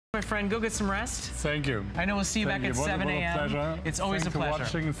My friend, go get some rest. Thank you. I know we'll see you back at 7 a.m. It's always a pleasure.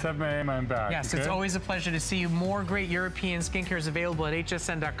 Thanks for watching. 7 a.m. I'm back. Yes, okay? It's always a pleasure to see you. More great European skincare is available at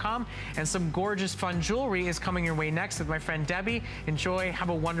hsn.com, and some gorgeous, fun jewelry is coming your way next with my friend Debbie. Enjoy. Have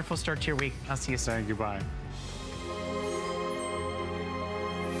a wonderful start to your week. I'll see you soon. Thank you. Bye.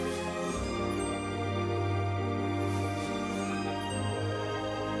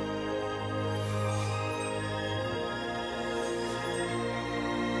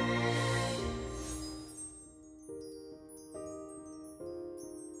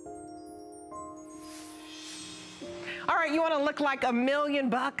 All right, you want to look like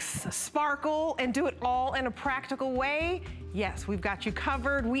 $1,000,000, sparkle, and do it all in a practical way? Yes, we've got you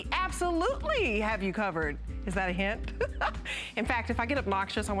covered. We absolutely have you covered. Is that a hint? In fact, if I get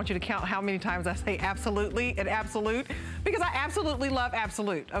obnoxious, I want you to count how many times I say absolutely and absolute, because I absolutely love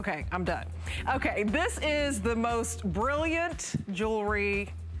absolute. Okay, I'm done. Okay, this is the most brilliant jewelry.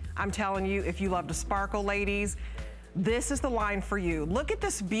 I'm telling you, if you love to sparkle, ladies, this is the line for you. Look at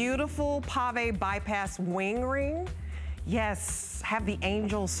this beautiful pave bypass wing ring. Yes, have the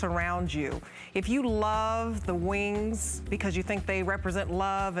angels surround you. If you love the wings because you think they represent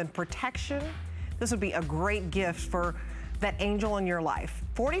love and protection, this would be a great gift for that angel in your life.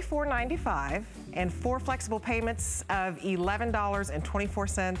 $44.95 and 4 flexible payments of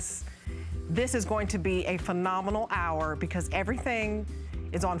 $11.24. This is going to be a phenomenal hour because everything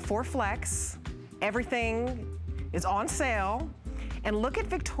is on 4 Flex. Everything is on sale. And look at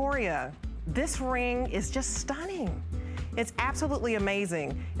Victoria. This ring is just stunning. It's absolutely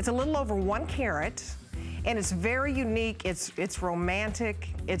amazing. It's a little over 1 carat, and it's very unique. It's romantic,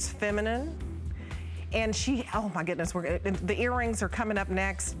 it's feminine. And she, oh my goodness, the earrings are coming up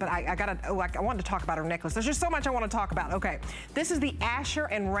next, but I wanted to talk about her necklace. There's just so much I want to talk about. Okay, this is the Asher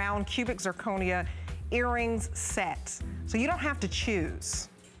and Round Cubic Zirconia earrings set. So you don't have to choose.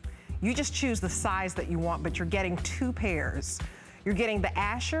 You just choose the size that you want, but you're getting 2 pairs. You're getting the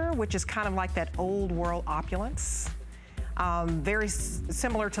Asher, which is kind of like that old world opulence. Very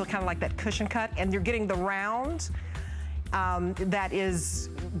similar to kind of like that cushion cut. And you're getting the round that is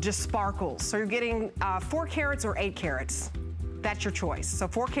just sparkles. So you're getting 4 carats or 8 carats. That's your choice. So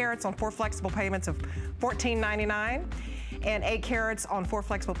 4 carats on 4 flexible payments of $14.99. And 8 carats on 4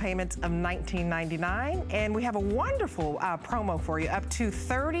 flexible payments of $19.99. And we have a wonderful promo for you, up to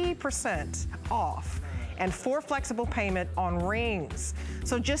 30% off and 4 flexible payment on rings.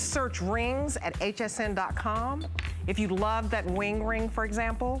 So just search rings at hsn.com. If you love that wing ring, for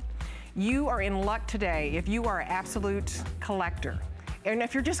example, you are in luck today if you are an absolute collector. And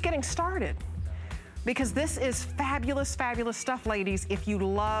if you're just getting started, because this is fabulous, fabulous stuff, ladies, if you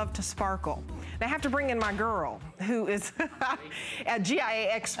love to sparkle. Now I have to bring in my girl, who is a GIA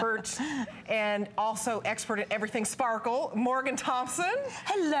expert and also expert in everything sparkle, Morgan Thompson.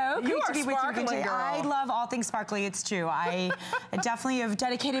 Hello, great to be with you today. Girl. I love all things sparkly, it's true. I definitely have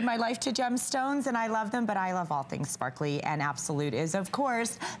dedicated my life to gemstones and I love them, but I love all things sparkly, and absolute is, of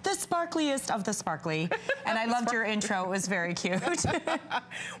course, the sparkliest of the sparkly. And I loved your intro, it was very cute.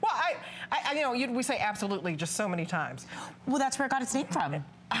 Well, you know, we say absolutely just so many times. Well, that's where it got its name from.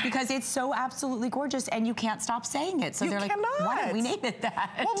 Because it's so absolutely gorgeous and you can't stop saying it. So they're like, why don't we name it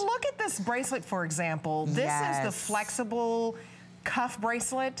that? Well, look at this bracelet, for example. This is the flexible cuff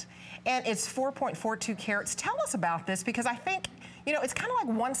bracelet, and it's 4.42 carats. Tell us about this, because I think, you know, it's kind of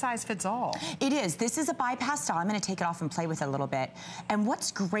like one size fits all. It is. This is a bypass style. I'm going to take it off and play with it a little bit. And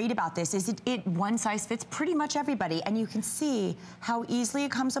what's great about this is it one size fits pretty much everybody. And you can see how easily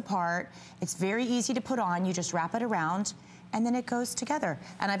it comes apart. It's very easy to put on. You just wrap it around and then it goes together.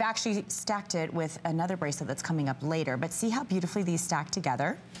 And I've actually stacked it with another bracelet that's coming up later. But see how beautifully these stack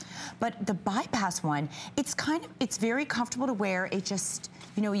together? But the bypass one, it's very comfortable to wear. It just,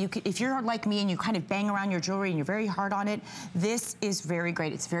 you know, if you're like me and you kind of bang around your jewelry and you're very hard on it, this is very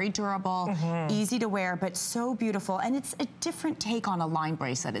great. It's very durable, easy to wear, but so beautiful. And it's a different take on a line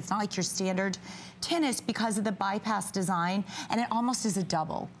bracelet. It's not like your standard tennis because of the bypass design, and it almost is a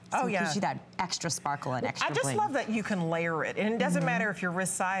double. So it gives you that extra sparkle and extra bling. I just bling. love that you can layer it. And it doesn't matter if your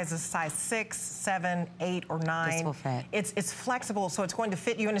wrist size is size 6, 7, 8, or 9. This will fit. It's flexible, so it's going to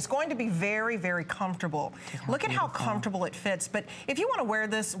fit you, and it's going to be very, very comfortable. Look at how comfortable it fits. But if you want to wear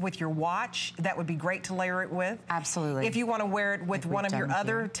this with your watch, that would be great to layer it with. Absolutely. If you want to wear it with one of your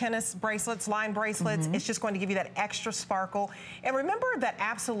other tennis bracelets, line bracelets, it's just going to give you that extra sparkle. And remember that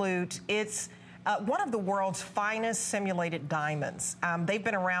absolute, it's one of the world's finest simulated diamonds. They've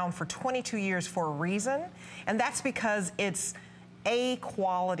been around for 22 years for a reason, and that's because it's A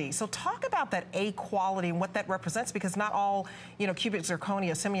quality. So talk about that A quality and what that represents, because not all, you know, cubic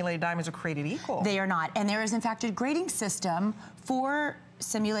zirconia simulated diamonds are created equal. They are not, and there is in fact a grading system for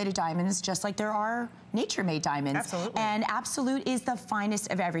simulated diamonds just like there are nature-made diamonds. Absolutely. And Absolute is the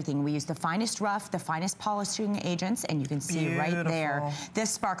finest of everything. We use the finest rough, the finest polishing agents, and you can see right there, this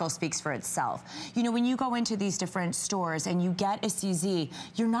sparkle speaks for itself. You know, when you go into these different stores and you get a CZ,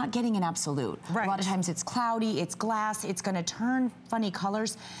 you're not getting an Absolute. Right. A lot of times it's cloudy, it's glass, it's gonna turn funny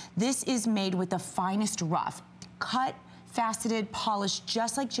colors. This is made with the finest rough, cut, faceted, polished,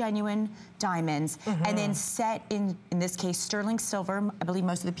 just like genuine diamonds, and then set in this case, sterling silver. I believe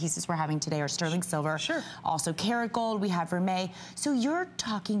most of the pieces we're having today are sterling silver. Sure. Also karat gold, we have vermeil. So you're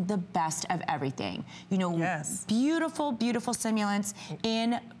talking the best of everything. You know, beautiful, beautiful simulants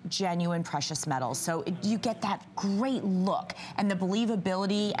in genuine precious metals. So you get that great look and the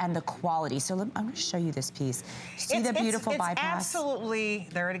believability and the quality. So I'm gonna show you this piece. See the beautiful bypass? Absolutely,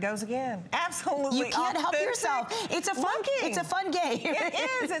 there it goes again. Absolutely. You can't help yourself. It's a fun game.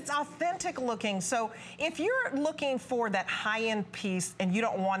 It is, it's authentic looking. So if you're looking for that high-end piece and you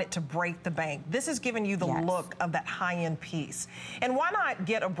don't want it to break the bank, this is giving you the look of that high-end piece. And why not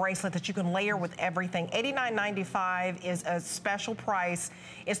get a bracelet that you can layer with everything? $89.95 is a special price.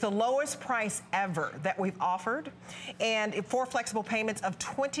 It's the lowest price ever that we've offered. And for flexible payments of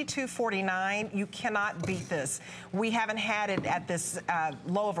 $22.49, you cannot beat this. We haven't had it at this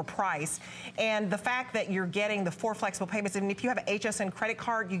low of a price. And the fact that you're getting the 4 flexible payments, and if you have an HSN credit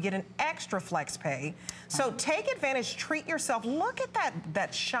card, you get an extra flex pay. So take advantage, treat yourself. Look at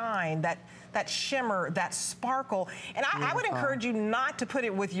that shine, that shimmer, that sparkle. And I would encourage you not to put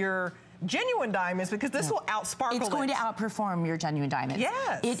it with your genuine diamonds because this will outsparkle it. It's going to outperform your genuine diamonds.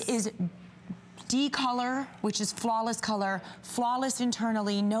 Yes. It is D-color, which is flawless color, flawless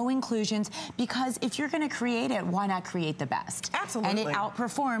internally, no inclusions, because if you're gonna create it, why not create the best? Absolutely. And it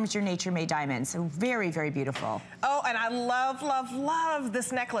outperforms your nature-made diamonds. So very, very beautiful. Oh, and I love, love, love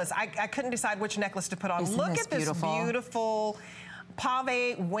this necklace. I couldn't decide which necklace to put on. Look at this beautiful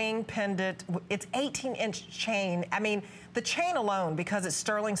pave wing pendant. It's 18-inch chain. I mean, the chain alone, because it's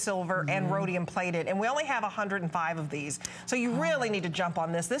sterling silver and rhodium plated, and we only have 105 of these. So you really need to jump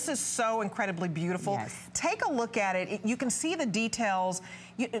on this. This is so incredibly beautiful. Take a look at it. You can see the details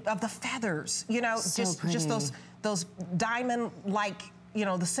of the feathers, you know, just those diamond-like, you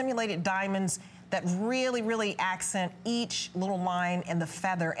know, the simulated diamonds that really, really accent each little line and the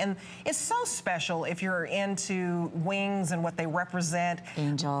feather. And it's so special if you're into wings and what they represent.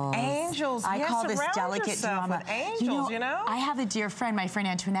 Angels. Angels, I call this delicate drama. With angels, you know? I have a dear friend, my friend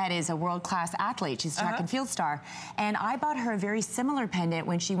Antoinette is a world-class athlete. She's a track and field star. And I bought her a very similar pendant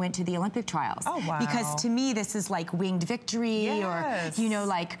when she went to the Olympic trials. Oh, wow. Because to me, this is like winged victory or, you know,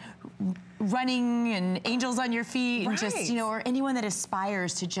 like running and angels on your feet and just, you know, or anyone that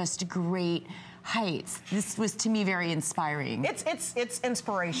aspires to just great heights. This was to me very inspiring. It's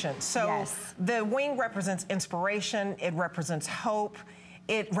inspiration. So the wing represents inspiration, it represents hope,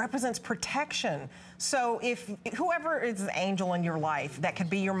 it represents protection. So if whoever is the angel in your life, that could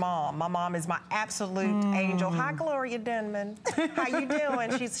be your mom. My mom is my absolute angel. Hi, Gloria Denman. How you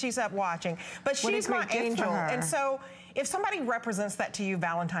doing? She's up watching. But she's my angel. And so if somebody represents that to you,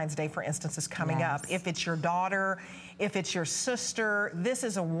 Valentine's Day, for instance, is coming up. If it's your daughter, if it's your sister, this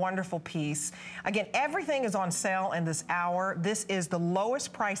is a wonderful piece. Again, everything is on sale in this hour. This is the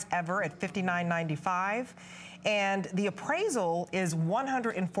lowest price ever at $59.95. And the appraisal is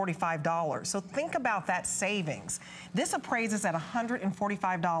 $145. So think about that savings. This appraises at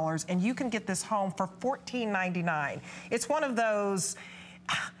 $145, and you can get this home for $14.99. It's one of those,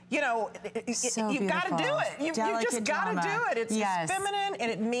 you know, you've got to do it. You just got to do it. It's feminine,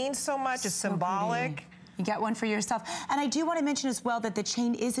 and it means so much. It's symbolic. Pretty. You get one for yourself. And I do want to mention as well that the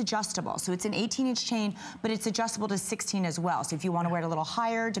chain is adjustable. So it's an 18-inch chain, but it's adjustable to 16 as well. So if you want to wear it a little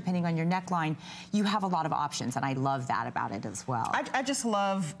higher, depending on your neckline, you have a lot of options. And I love that about it as well. I just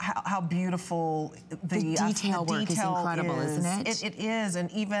love how beautiful the detail work is incredible, isn't it? It is. And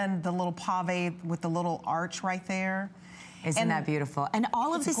even the little pave with the little arch right there. Isn't that beautiful? And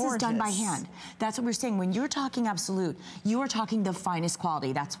all of this is done by hand. That's what we're saying. When you're talking Absolute, you are talking the finest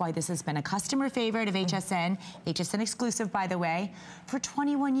quality. That's why this has been a customer favorite of HSN, HSN exclusive, by the way, for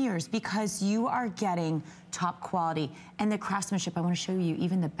 21 years, because you are getting top quality. And the craftsmanship, I want to show you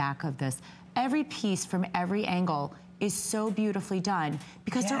even the back of this. Every piece from every angle is so beautifully done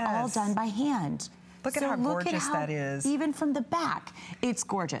because they're all done by hand. Look at how gorgeous that is. Even from the back, it's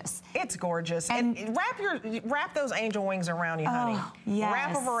gorgeous. It's gorgeous. And wrap those angel wings around you, honey. Yes.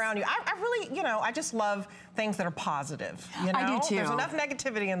 Wrap them around you. I really, you know, I just love things that are positive, you know? I do too. There's enough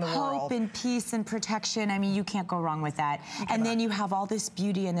negativity in the world. Hope and peace and protection. I mean, you can't go wrong with that. And then you have all this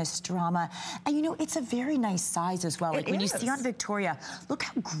beauty and this drama. And you know, it's a very nice size as well. Like when you see on Victoria, look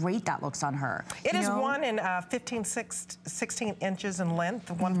how great that looks on her. It is 1 in 16 inches in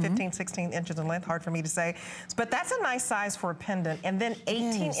length, 16 inches in length, hard for me to say. But that's a nice size for a pendant. And then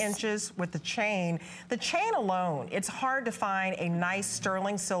 18 inches with the chain. The chain alone, it's hard to find a nice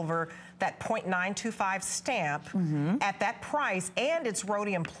sterling silver, that .925 stamp at that price, and it's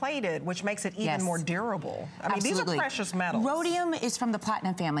rhodium plated, which makes it even more durable. I mean, these are precious metals. Rhodium is from the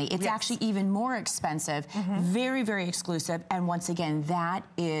platinum family. It's actually even more expensive, very, very exclusive. And once again, that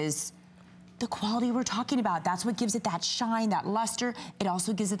is the quality we're talking about. That's what gives it that shine, that luster. It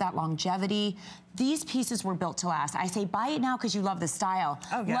also gives it that longevity. These pieces were built to last. I say buy it now because you love the style.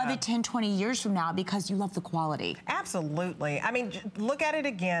 Love it 10, 20 years from now because you love the quality. Absolutely. I mean, look at it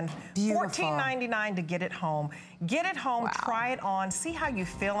again. Beautiful. $14.99 to get it home. Get it home, try it on, see how you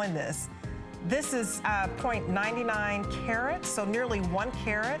feel in this. This is .99 carats, so nearly 1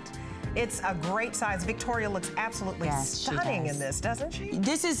 carat. It's a great size. Victoria looks absolutely stunning in this, doesn't she?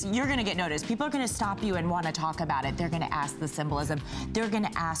 This is, you're gonna get noticed. People are gonna stop you and wanna talk about it. They're gonna ask the symbolism. They're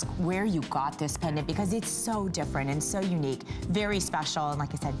gonna ask where you got this pendant because it's so different and so unique. Very special, and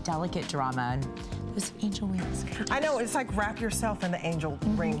like I said, delicate drama. And those angel wings. I know, it's like wrap yourself in the angel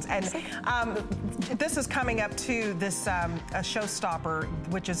rings. And this is coming up to this a showstopper,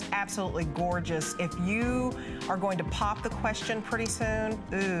 which is absolutely gorgeous. If you are going to pop the question pretty soon,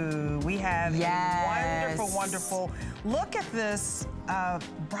 ooh, we have a wonderful, wonderful, look at this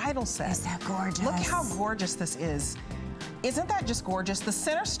bridal set. Is that gorgeous? Look how gorgeous this is. Isn't that just gorgeous? The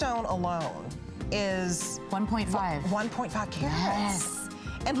center stone alone is 1.5. 1.5 carats. Yes.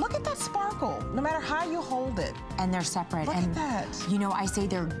 And look at that sparkle, no matter how you hold it. And they're separate. Look at that. You know, I say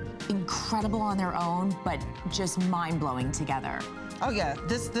they're incredible on their own, but just mind-blowing together. Oh yeah,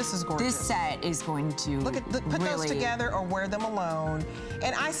 this is gorgeous. This set is going to look at put those together or wear them alone.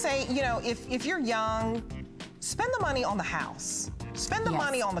 And I say, you know, if you're young, spend the money on the house. Spend the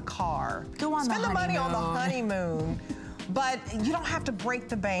money on the car. Go on spend the money on the honeymoon. But you don't have to break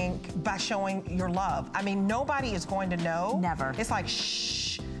the bank by showing your love. I mean, nobody is going to know. Never. It's like,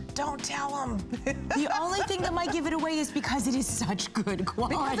 shh, don't tell them. The only thing that might give it away is because it is such good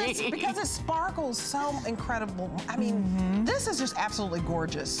quality. Because it sparkles so incredible. I mean, this is just absolutely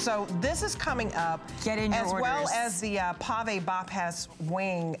gorgeous. So this is coming up. Get in your orders. As well as the pave bypass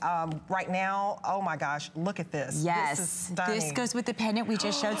wing. Right now, oh my gosh, look at this. Yes. This is stunning. This goes with the pendant we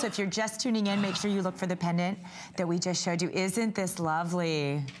just showed. So if you're just tuning in, make sure you look for the pendant that we just showed you. Isn't this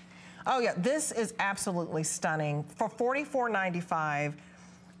lovely? Oh yeah, this is absolutely stunning. For $44.95,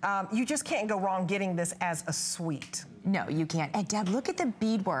 you just can't go wrong getting this as a suite. No, you can't. And Deb, look at the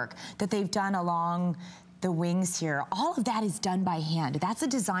beadwork that they've done along the wings here. All of that is done by hand. That's a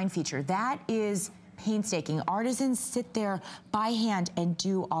design feature. That is painstaking. Artisans sit there by hand and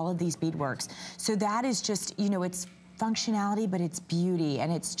do all of these beadworks. So that is just, you know, it's functionality, but it's beauty,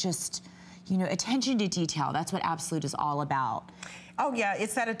 and it's just, you know, attention to detail. That's what Absolute is all about. Oh yeah,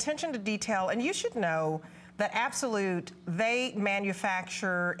 it's that attention to detail, and you should know that Absolute, they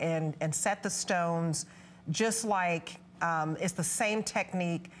manufacture and set the stones just like it's the same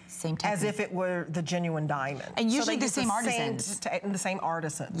technique as if it were the genuine diamond. And usually the same artisans. The same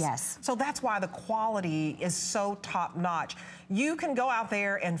artisans. Yes. So that's why the quality is so top notch. You can go out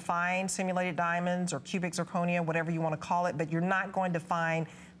there and find simulated diamonds or cubic zirconia, whatever you want to call it, but you're not going to find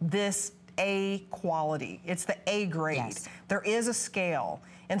this A quality. It's the A grade. Yes. There is a scale.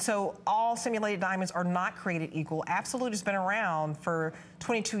 And so all simulated diamonds are not created equal. Absolute has been around for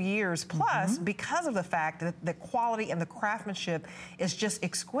 22 years plus because of the fact that the quality and the craftsmanship is just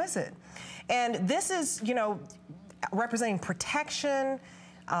exquisite. And this is, you know, representing protection,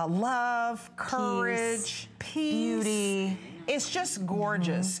 love, courage, peace, beauty. It's just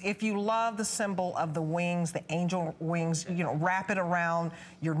gorgeous. If you love the symbol of the wings, the angel wings, you know, wrap it around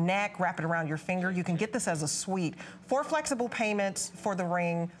your neck, wrap it around your finger. You can get this as a suite. 4 flexible payments for the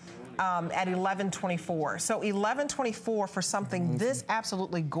ring at $11.24. So $11.24 for something this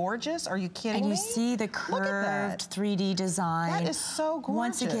absolutely gorgeous. Are you kidding me? And you see the curved 3D design. That is so gorgeous.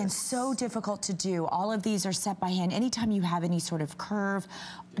 Once again, so difficult to do. All of these are set by hand. Anytime you have any sort of curve,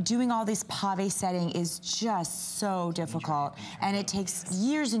 doing all this pave setting is just so difficult. And it takes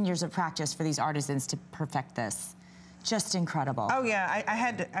years and years of practice for these artisans to perfect this. Just incredible. Oh yeah, I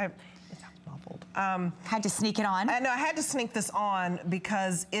had to, it's muffled. Had to sneak it on. I know, I had to sneak this on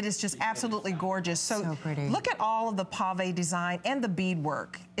because it is just absolutely gorgeous. So pretty. Look at all of the pave design and the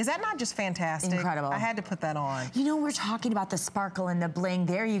beadwork. Is that not just fantastic? Incredible. I had to put that on. You know, we're talking about the sparkle and the bling.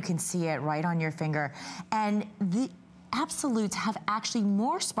 There you can see it right on your finger. And the absolutes have actually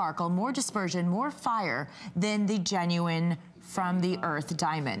more sparkle, more dispersion, more fire than the genuine from the earth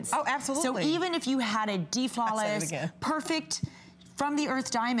diamonds. Oh, absolutely. So even if you had a deflawless, perfect from the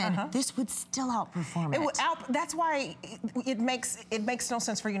earth diamond, this would still outperform it. That's why it makes no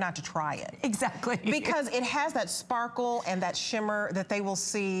sense for you not to try it. Exactly. Because it has that sparkle and that shimmer that they will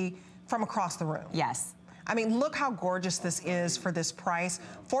see from across the room. Yes. I mean, look how gorgeous this is for this price.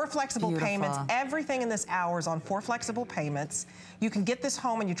 4 flexible payments. Everything in this hour is on 4 flexible payments. You can get this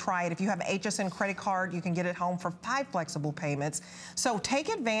home and you try it. If you have an HSN credit card, you can get it home for 5 flexible payments. So take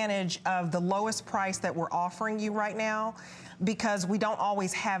advantage of the lowest price that we're offering you right now, because we don't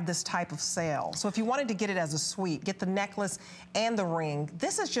always have this type of sale. So if you wanted to get it as a suite, get the necklace and the ring,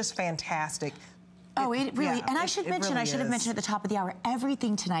 this is just fantastic. Oh, it really, and I should mention, I should have mentioned at the top of the hour,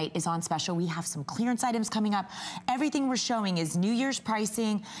 everything tonight is on special. We have some clearance items coming up. Everything we're showing is New Year's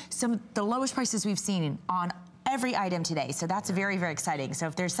pricing, the lowest prices we've seen on every item today. So that's very, very exciting. So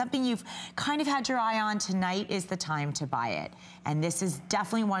if there's something you've kind of had your eye on, tonight is the time to buy it. And this is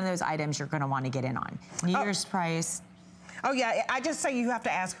definitely one of those items you're gonna want to get in on. New Year's price. Oh yeah, I just say you have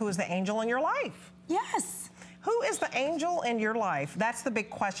to ask, who is the angel in your life? Yes. Who is the angel in your life? That's the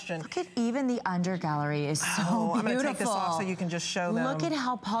big question. Look at even the under gallery is so beautiful. I'm gonna take this off so you can just show them. Look at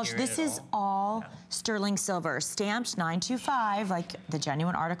how polished. This is all sterling silver, stamped 925, like the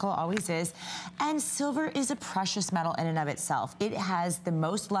genuine article always is. And silver is a precious metal in and of itself. It has the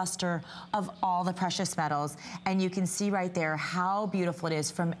most luster of all the precious metals. And you can see right there how beautiful it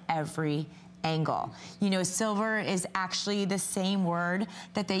is from every angle. You know, silver is actually the same word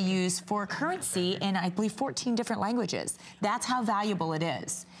that they use for currency in, I believe, 14 different languages. That's how valuable it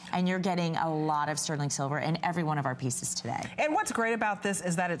is. And you're getting a lot of sterling silver in every one of our pieces today. And what's great about this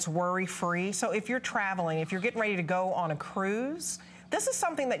is that it's worry-free. So if you're traveling, if you're getting ready to go on a cruise, this is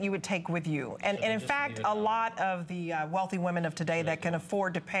something that you would take with you. And in fact, a lot of the wealthy women of today that can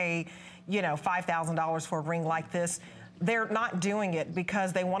afford to pay, you know, $5,000 for a ring like this, they're not doing it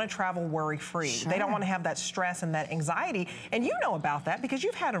because they want to travel worry-free. Sure. They don't want to have that stress and that anxiety. And you know about that because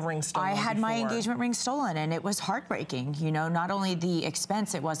you've had a ring stolen I had before. My engagement ring stolen, and it was heartbreaking. You know, not only the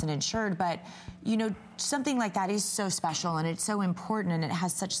expense, it wasn't insured, but, you know, something like that is so special and it's so important and it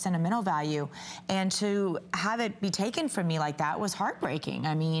has such sentimental value. And to have it be taken from me like that was heartbreaking.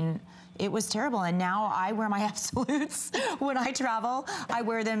 I mean, it was terrible. And now I wear my absolutes when I travel. I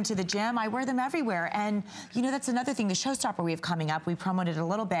wear them to the gym. I wear them everywhere. And, you know, that's another thing, the showstopper we have coming up. We promoted it a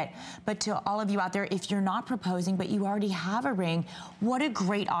little bit. But to all of you out there, if you're not proposing, but you already have a ring, what a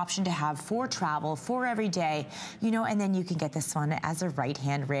great option to have for travel, for every day. You know, and then you can get this one as a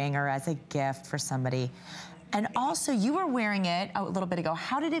right-hand ring or as a gift for somebody. And also, you were wearing it a little bit ago.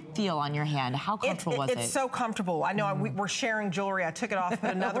 How did it feel on your hand? How comfortable was it? It's so comfortable. I know we're sharing jewelry. I took it off,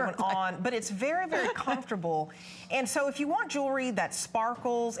 put another one on, but it's very, very comfortable. And so if you want jewelry that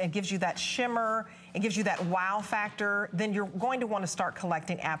sparkles and gives you that shimmer, and gives you that wow factor, then you're going to want to start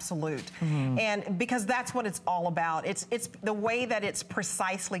collecting absolute. And because that's what it's all about. It's the way that it's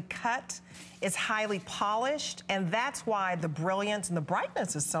precisely cut is highly polished, and that's why the brilliance and the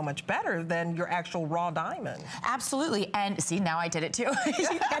brightness is so much better than your actual raw diamond. Absolutely, and see, now I did it too.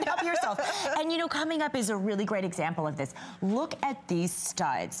 You can't help yourself. And you know, coming up is a really great example of this. Look at these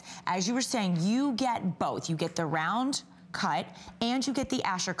studs. As you were saying, you get both. You get the round cut and you get the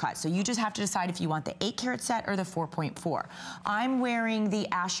Asher cut. So you just have to decide if you want the 8-carat set or the 4.4. I'm wearing the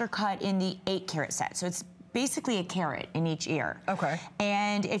Asher cut in the 8-carat set. So it's basically a carat in each ear. Okay.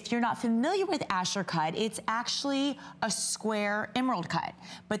 And if you're not familiar with Asher cut, it's actually a square emerald cut.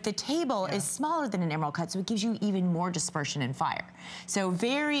 But the table is smaller than an emerald cut, so it gives you even more dispersion and fire. So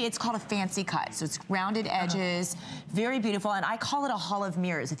it's called a fancy cut. So it's rounded edges, very beautiful. And I call it a hall of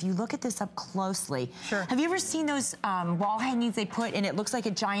mirrors. If you look at this up closely. Sure. Have you ever seen those wall hangings they put and it looks like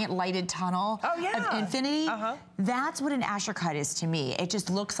a giant lighted tunnel of infinity? That's what an Asher cut is to me. It just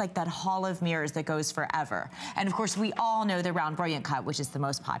looks like that hall of mirrors that goes forever. And of course, we all know the round brilliant cut, which is the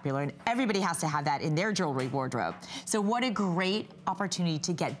most popular, and everybody has to have that in their jewelry wardrobe. So what a great opportunity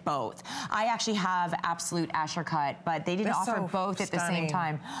to get both. I actually have absolute Asher cut, but they didn't offer both at the same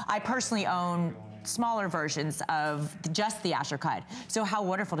time. I personally own smaller versions of just the Asher cut. So how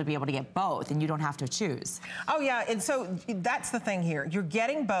wonderful to be able to get both and you don't have to choose. Oh yeah, and so that's the thing here. You're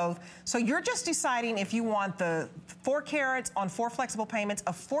getting both. So you're just deciding if you want the 4 carats on 4 flexible payments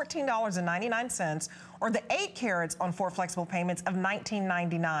of $14.99, or the 8 carats on 4 flexible payments of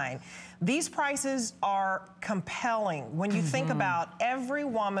 $19.99. These prices are compelling when you think about every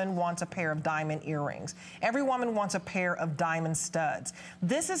woman wants a pair of diamond earrings. Every woman wants a pair of diamond studs.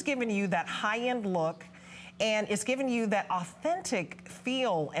 This is giving you that high-end look, and it's giving you that authentic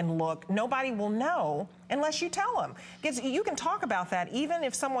feel and look. Nobody will know unless you tell them. Because you can talk about that even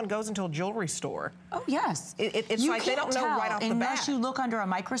if someone goes into a jewelry store. Oh, yes. It's like they don't know right off the bat. Unless you look under a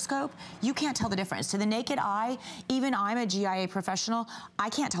microscope, you can't tell the difference. To the naked eye, even I'm a GIA professional, I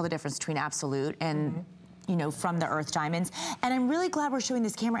can't tell the difference between absolute and you know, from the earth diamonds. And I'm really glad we're showing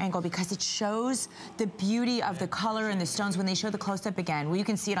this camera angle because it shows the beauty of the color and the stones when they show the close-up again. Well, you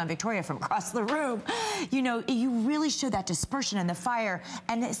can see it on Victoria from across the room. You know, you really show that dispersion and the fire.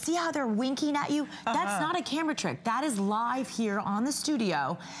 And see how they're winking at you? That's not a camera trick. That is live here on the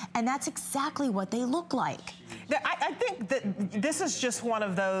studio. And that's exactly what they look like. I think that this is just one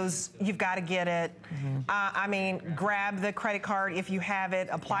of those, you've got to get it. I mean, grab the credit card if you have it,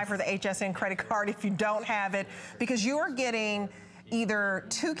 apply for the HSN credit card if you don't have it, because you are getting either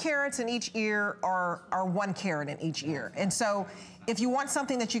 2 carats in each ear or 1 carat in each ear. And so if you want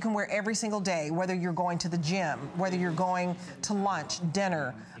something that you can wear every single day, whether you're going to the gym, whether you're going to lunch,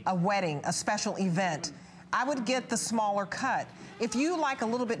 dinner, a wedding, a special event, I would get the smaller cut. If you like a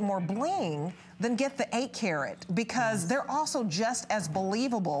little bit more bling, then get the 8 carat because they're also just as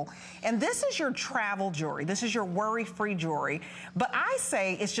believable. And this is your travel jewelry. This is your worry-free jewelry. But I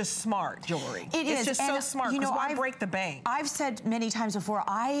say it's just smart jewelry. It's just so smart, because why break the bank? I've said many times before,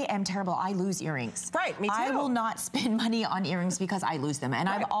 I am terrible. I lose earrings. Right, me too. I will not spend money on earrings because I lose them. And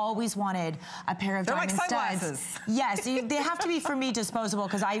I've always wanted a pair of diamond studs. They're like sunglasses. Yes, they have to be, for me, disposable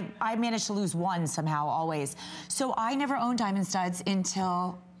because I managed to lose one somehow always. So I never owned diamond studs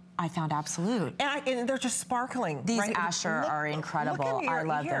until I found absolute. And they're just sparkling. These Asher are incredible. I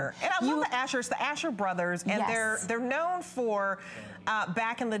love them. And I love the Ashers, the Asher brothers, and they're known for,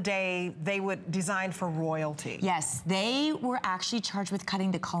 back in the day, they would design for royalty. Yes, they were actually charged with cutting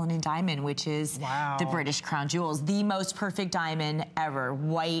the Cullinan diamond, which is the British crown jewels, the most perfect diamond ever,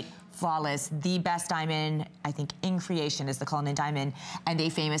 white, flawless, the best diamond, I think, in creation is the Cullinan diamond, and they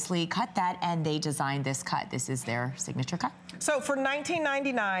famously cut that, and they designed this cut. This is their signature cut. So for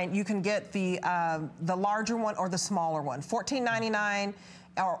 $19.99, you can get the larger one or the smaller one. $14.99.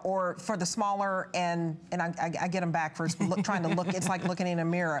 Or for the smaller, and I get them back for trying to look, it's like looking in a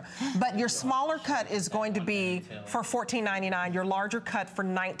mirror. But your smaller cut is going to be for $14.99, your larger cut for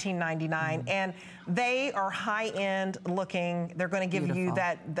 $19.99. And they are high-end looking. They're going to give you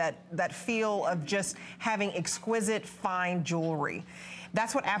that feel of just having exquisite, fine jewelry.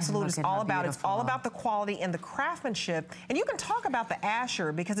 That's what absolute is all about. It's all about the quality and the craftsmanship. And you can talk about the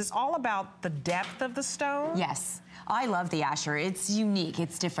Asher because it's all about the depth of the stone. Yes. I love the Asher. It's unique.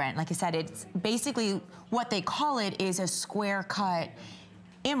 It's different. Like I said, it's basically what they call it is a square cut,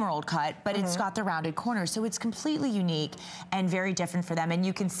 emerald cut, but it's got the rounded corners. So it's completely unique and very different for them. And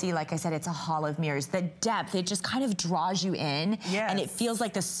you can see, like I said, it's a hall of mirrors. The depth, it just kind of draws you in. And it feels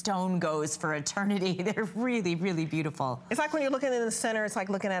like the stone goes for eternity. They're really, really beautiful. It's like when you're looking in the center, it's like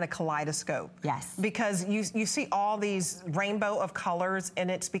looking at a kaleidoscope. Yes. Because you see all these rainbow of colors,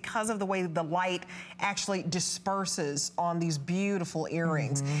 and it's because of the way the light actually disperses on these beautiful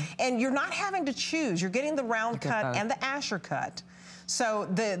earrings. And you're not having to choose. You're getting the round cut and the Asher cut. So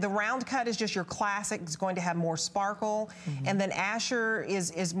the round cut is just your classic. It's going to have more sparkle. And then Asher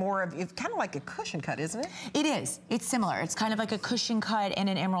is more of, it's kind of like a cushion cut, isn't it? It is. It's similar. It's kind of like a cushion cut and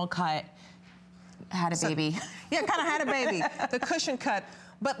an emerald cut. Had a baby. Yeah, kind of had a baby. The cushion cut.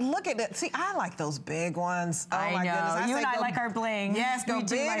 But look at it. See, I like those big ones. Oh my goodness. You and I like our bling. Yes, go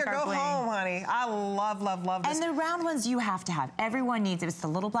big or go home, honey. I love, love, love this. And the round ones you have to have. Everyone needs it. It's the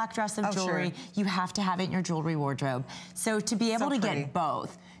little black dress of jewelry. You have to have it in your jewelry wardrobe. So to be able to get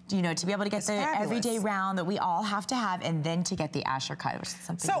both, you know, to be able to get the everyday round that we all have to have, and then to get the Asher cut, which is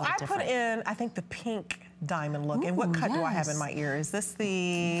something a little different. So I put in, I think, the pink diamond look. And what cut do I have in my ear? Is this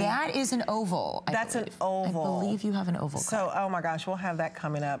the... That is an oval, That's an oval. I believe you have an oval cut. So, oh my gosh, we'll have that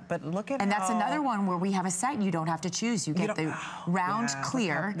coming up. But look at that's another one where we have a set. You don't have to choose. You get the round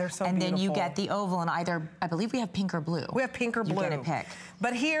clear, they're so and beautiful. then you get the oval in either, I believe we have pink or blue. We have pink or blue. You get a pick.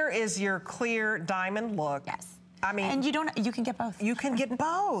 But here is your clear diamond look. Yes. I mean, and you can get both. You can get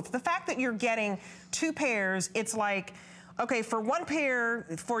both. The fact that you're getting 2 pairs, it's like, okay, for 1 pair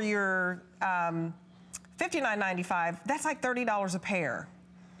for your $59.95, that's like $30 a pair.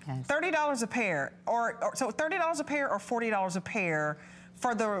 Yes. $30 a pair, so $30 a pair or $40 a pair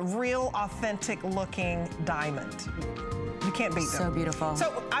for the real authentic looking diamond. You can't beat them. So beautiful.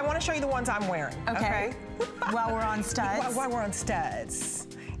 So I want to show you the ones I'm wearing. Okay. While we're on studs. While we're on studs.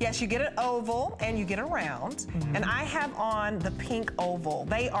 Yes, you get an oval and you get a round. And I have on the pink oval.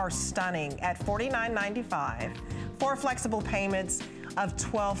 They are stunning at $49.95. 4 flexible payments of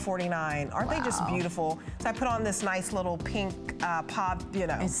 $12.49. Aren't they just beautiful? So I put on this nice little pink pop, you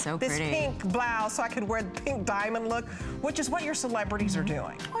know. It's so this pretty. pink blouse so I could wear the pink diamond look, which is what your celebrities are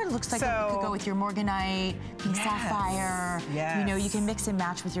doing. Or it looks like it could go with your Morganite, pink sapphire. You know, you can mix and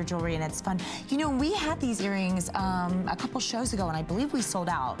match with your jewelry and it's fun. You know, we had these earrings a couple shows ago and I believe we sold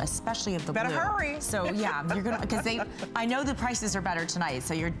out, especially of the blue. Better hurry. So yeah, you're gonna, because I know the prices are better tonight,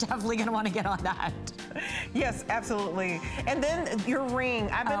 so you're definitely gonna wanna get on that. Yes, absolutely. And then your ring.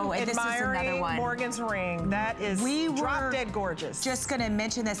 I've been admiring Morgan's ring. That is drop dead gorgeous. Just gonna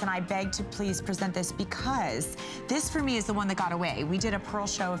mention this, and I beg to please present this because this for me is the one that got away. We did a pearl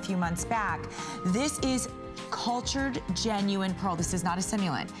show a few months back. This is cultured, genuine pearl. This is not a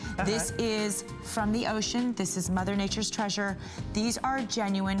simulant. This is from the ocean. This is Mother Nature's treasure. These are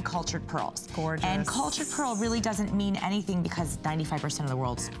genuine cultured pearls. Gorgeous. And cultured pearl really doesn't mean anything because 95% of the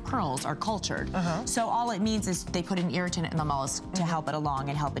world's pearls are cultured. So all it means is they put an irritant in the mollusk to help it along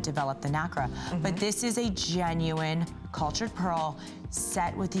and help it develop the nacre. But this is a genuine cultured pearl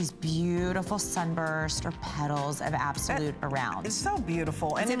set with these beautiful sunburst or petals of absolute around. It's so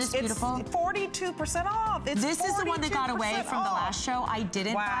beautiful. And it's beautiful. 42% off. This is the one that got away from the last show. I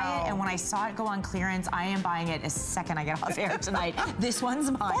didn't buy it, and when I saw it go on clearance, I am buying it as second I get off air tonight. This one's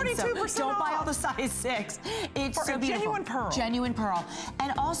mine. 42% so don't buy all the size 6. It's so beautiful. Genuine pearl. Genuine pearl.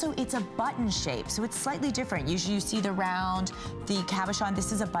 And also it's a button shape, so it's slightly different. Usually you see the round, the cabochon.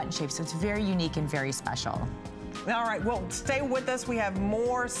 This is a button shape, so it's very unique and very special. All right, well, stay with us. We have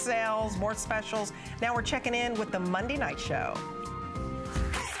more sales, more specials. Now we're checking in with the Monday night show.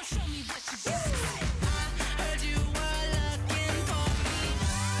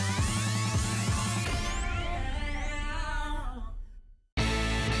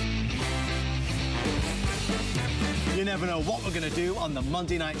 You never know what we're going to do on the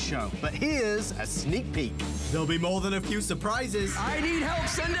Monday night show, but here's a sneak peek. There'll be more than a few surprises. I need help,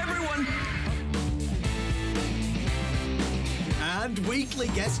 send everyone. And weekly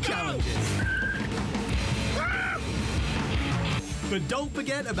guest challenges. But don't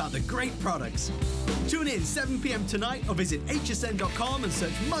forget about the great products. Tune in 7 p.m. tonight or visit hsn.com and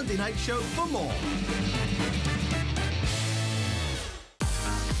search Monday Night Show for more.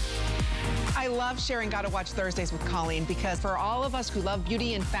 I love sharing Gotta Watch Thursdays with Colleen because for all of us who love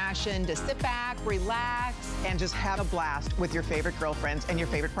beauty and fashion, to sit back, relax, and just have a blast with your favorite girlfriends and your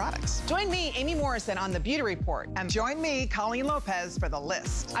favorite products. Join me, Amy Morrison, on The Beauty Report. And join me, Colleen Lopez, for The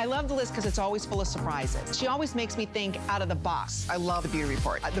List. I love The List because it's always full of surprises. She always makes me think out of the box. I love The Beauty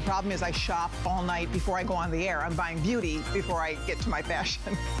Report. The problem is I shop all night before I go on the air. I'm buying beauty before I get to my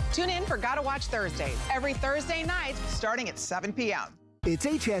fashion. Tune in for Gotta Watch Thursdays every Thursday night starting at 7 p.m. It's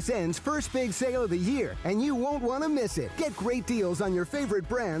HSN's first big sale of the year, and you won't want to miss it. Get great deals on your favorite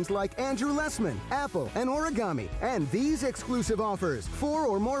brands like Andrew Lessman, Apple, and Origami. And these exclusive offers: 4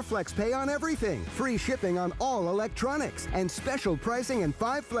 or more flex pay on everything, free shipping on all electronics, and special pricing and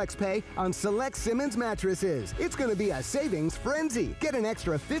 5 flex pay on select Simmons mattresses. It's going to be a savings frenzy. Get an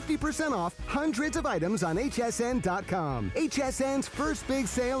extra 50% off hundreds of items on hsn.com. HSN's first big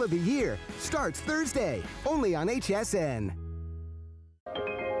sale of the year starts Thursday, only on HSN.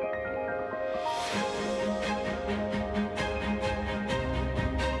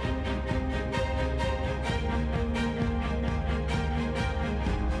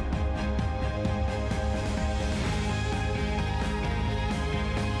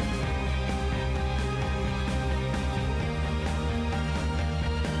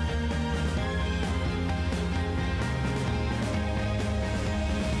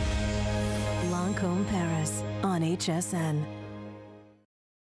 Paris on HSN.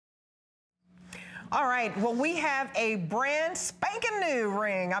 All right, well, we have a brand spanking new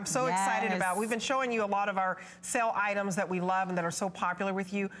ring I'm so excited about. We've been showing you a lot of our sale items that we love and that are so popular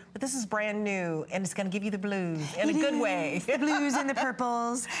with you, but this is brand new, and it's gonna give you the blues in a good way. The blues and the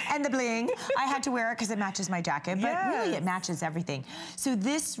purples and the bling. I had to wear it because it matches my jacket, but really it matches everything. So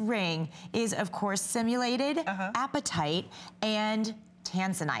this ring is, of course, simulated apatite and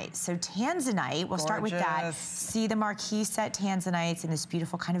tanzanite. So tanzanite, we'll start with that. See the marquee set tanzanites in this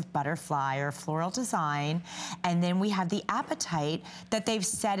beautiful kind of butterfly or floral design. And then we have the apatite that they've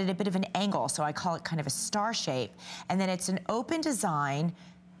set at a bit of an angle. So I call it kind of a star shape. And then it's an open design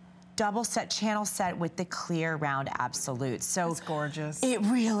double set, channel set with the clear round absolute. So it's gorgeous. It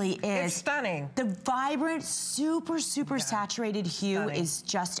really is. It's stunning. The vibrant, super saturated hue is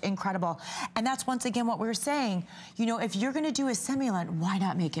just incredible. And that's once again what we were saying. You know, if you're gonna do a simulant, why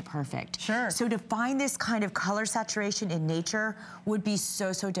not make it perfect? Sure. So to find this kind of color saturation in nature would be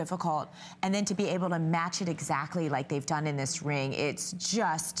so difficult. And then to be able to match it exactly like they've done in this ring, it's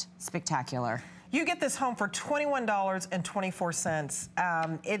just spectacular. You get this home for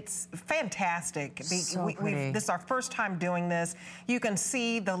 $21.24. It's fantastic. So this is our first time doing this. You can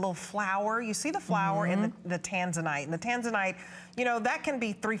see the little flower. You see the flower in the tanzanite. And the tanzanite, you know, that can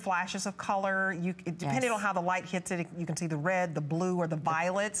be 3 flashes of color. Depending on how the light hits it, you can see the red, the blue, or the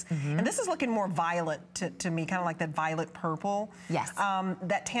violets. And this is looking more violet to me, kind of like that violet purple. Yes.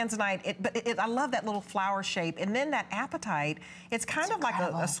 That tanzanite, I love that little flower shape. And then that apatite, it's kind of like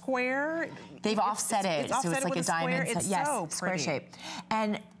a square. They've offset it, so it's like a diamond. It's so square shape.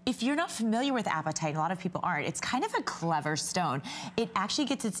 And if you're not familiar with apatite, a lot of people aren't, it's kind of a clever stone. It actually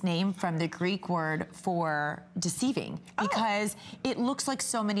gets its name from the Greek word for deceiving, because it looks like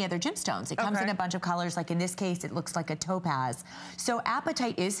so many other gemstones. It comes in a bunch of colors, like in this case, it looks like a topaz. So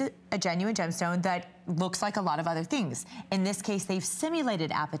apatite is a genuine gemstone that looks like a lot of other things. In this case, they've simulated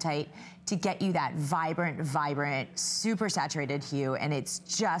apatite to get you that vibrant, super saturated hue, and it's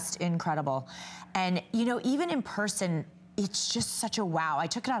just incredible. And you know, even in person, it's just such a wow. I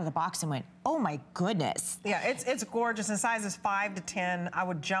took it out of the box and went, oh my goodness. Yeah, it's gorgeous. And sizes 5 to 10. I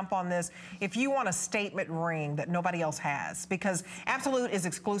would jump on this if you want a statement ring that nobody else has, because Absolute is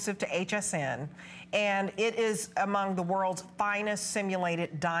exclusive to HSN, and it is among the world's finest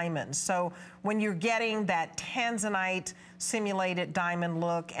simulated diamonds. So when you're getting that tanzanite simulated diamond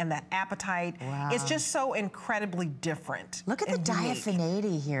look and that apatite, it's just so incredibly different. Look at the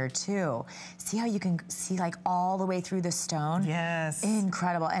diaphanity here too. See how you can see like all the way through the stone? Yes.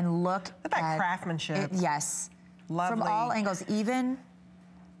 Incredible. And look at that craftsmanship. Yes. Lovely. From all angles, even,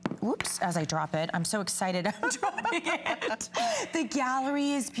 whoops, as I drop it, I'm so excited I'm dropping it. The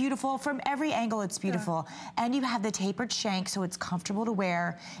gallery is beautiful. From every angle, it's beautiful. And you have the tapered shank, so it's comfortable to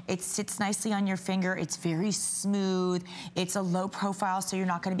wear. It sits nicely on your finger. It's very smooth. It's a low profile, so you're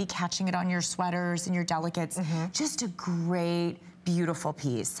not gonna be catching it on your sweaters and your delicates. Just a great, beautiful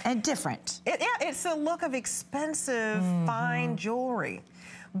piece, and different. It's a look of expensive, fine jewelry.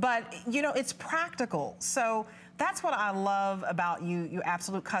 But, you know, it's practical. So that's what I love about you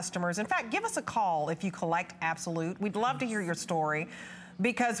Absolute customers. In fact, give us a call if you collect Absolute. We'd love to hear your story,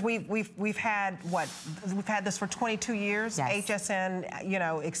 because we've had this for 22 years. HSN, you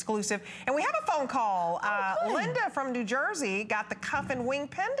know, exclusive. And we have a phone call. Linda from New Jersey got the cuff and wing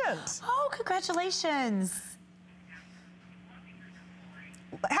pendant. Oh, congratulations.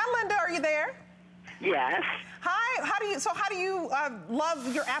 Hi, Linda, are you there? Yes. Hi, how do you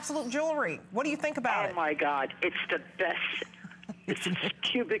love your Absolute jewelry? What do you think about it? Oh my God, it's the best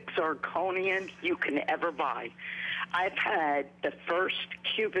cubic zirconian you can ever buy. I've had the first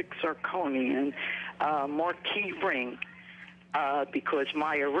cubic zirconian marquee ring because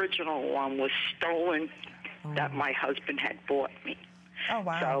my original one was stolen that my husband had bought me. Oh,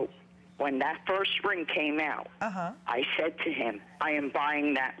 wow. So when that first ring came out, I said to him, I am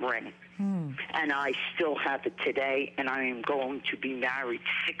buying that ring. And I still have it today, and I am going to be married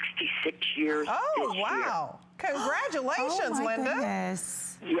 66 years this wow. Year. Congratulations, Linda.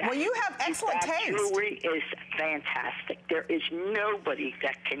 Goodness. Yes. Well, you have excellent that taste. Jewelry is fantastic. There is nobody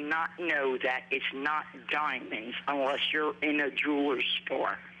that cannot know that it's not diamonds unless you're in a jeweler's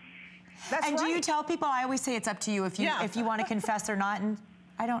store. That's and right. do you tell people? I always say it's up to you if you want to confess or not, and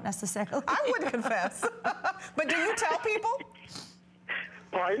I don't necessarily. I wouldn't confess. But do you tell people?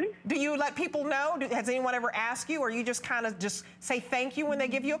 Pardon? Do you let people know? Has anyone ever asked you, or you just kind of just say thank you when they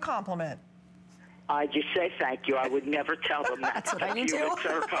give you a compliment? I just say thank you. I would never tell them that. That's what I do too.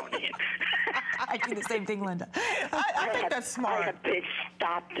 Zirconian. I do the same thing, Linda. I think that's smart. I have been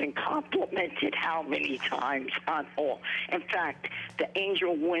stopped and complimented how many times on all. In fact, the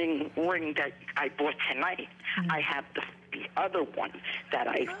angel wing ring that I bought tonight, I have the other one that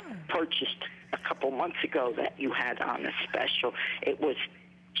I purchased a couple months ago that you had on a special. It was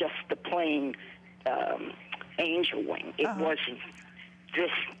just the plain angel wing. It wasn't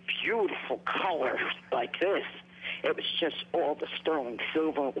this beautiful color like this. It was just all the sterling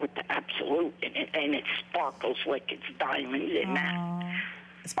silver with the absolute in it, and it sparkles like it's diamonds in that.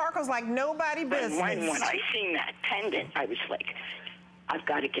 Sparkles like nobody business. And when I seen that pendant, I was like, I've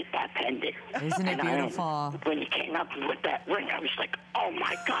got to get that pendant. Isn't it beautiful? When he came up with that ring, I was like, oh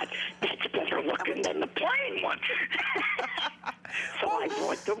my God, that's better looking than the plain one. So I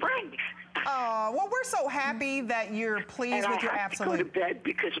bought the ring. Oh, well, we're so happy that you're pleased with your absolute. I have to go to bed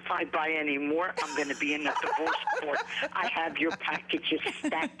because if I buy any more, I'm going to be in a divorce court. I have your packages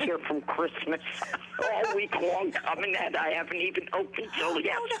stacked here from Christmas all week long coming that I haven't even opened till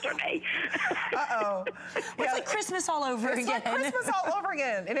yesterday. Uh-oh. It's like Christmas all over again. It's like Christmas all over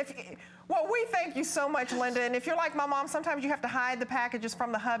again. And well, we thank you so much, Linda. And if you're like my mom, sometimes you have to hide the packages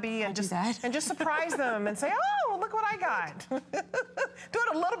from the hubby and just surprise them and say, oh, look what I got. Do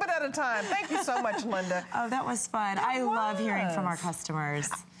it a little bit at a time. Thank you so much, Linda. Oh, that was fun. I love hearing from our customers.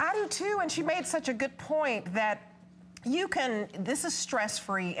 I do too, and she made such a good point that this is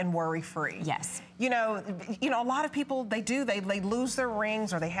stress-free and worry-free. Yes. You know, a lot of people, they lose their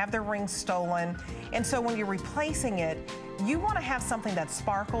rings or they have their rings stolen. And so when you're replacing it, you want to have something that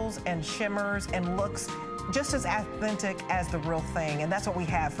sparkles and shimmers and looks just as authentic as the real thing. And that's what we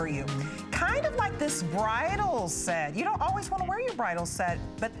have for you. Kind of like this bridal set. You don't always want to wear your bridal set,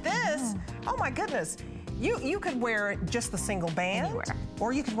 but this, oh my goodness. You could wear just the single band, anywhere.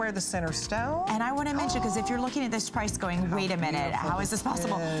 Or you could wear the center stone. And I want to mention, because if you're looking at this price going, wait a minute, how is this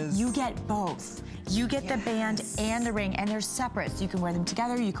possible? You get both. You get the band and the ring, and they're separate. So you can wear them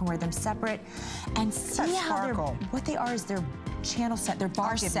together, you can wear them separate. And see how what they are is their channel set, their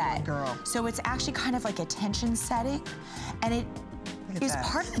bar set. So it's actually kind of like a tension setting. And it is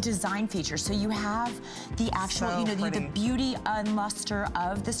part of the design feature. So you have the actual, the beauty and luster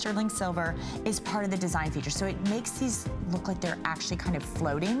of the sterling silver is part of the design feature. So it makes these look like they're actually kind of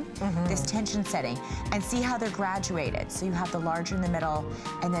floating, this tension setting. And see how they're graduated. So you have the larger in the middle,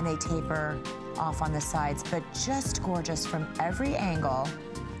 and then they taper off on the sides, but just gorgeous from every angle.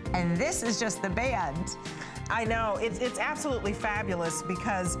 And this is just the band. I know, it's absolutely fabulous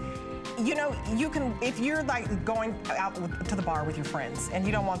because you can, if you're like going out to the bar with your friends and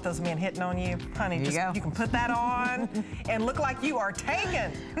you don't want those men hitting on you, honey, you can put that on and look like you are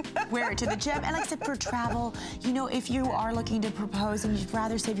taken. Wear it to the gym. And like I said, for travel, if you are looking to propose and you'd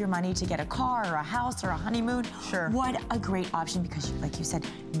rather save your money to get a car or a house or a honeymoon, what a great option, because like you said,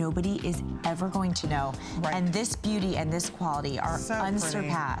 nobody is ever going to know. And this beauty and this quality are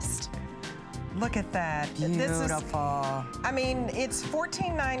unsurpassed. Look at that. Beautiful. I mean, it's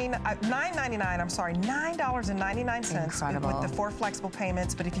 $9.99 with the 4 flexible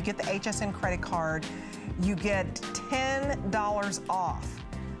payments, but if you get the HSN credit card, you get $10 off.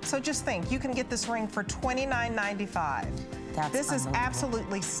 So just think, you can get this ring for $29.95. This is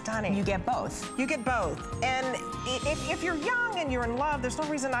absolutely stunning. You get both. You get both. And if you're young and you're in love, there's no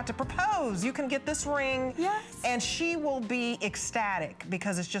reason not to propose. You can get this ring, and she will be ecstatic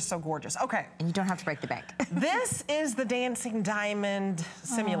because it's just so gorgeous. Okay. And you don't have to break the bank. This is the Dancing Diamond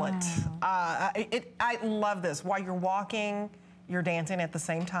Simulant. I love this. While you're walking, you're dancing at the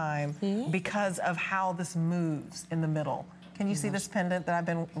same time because of how this moves in the middle. Can you see this pendant that I've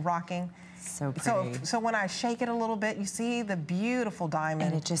been rocking? So pretty. So when I shake it a little bit, you see the beautiful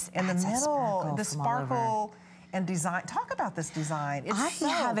diamond and it just in the middle, the sparkle and design. Talk about this design. It's I so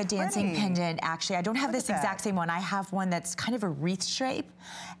have a dancing pretty. pendant, actually. I don't have this exact same one. I have one that's kind of a wreath shape,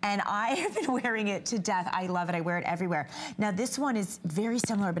 and I have been wearing it to death. I love it. I wear it everywhere. Now, this one is very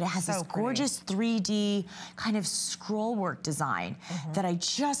similar, but it has this gorgeous 3D kind of scroll work design that I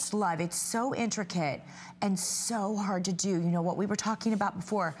just love. It's so intricate and so hard to do. You know what we were talking about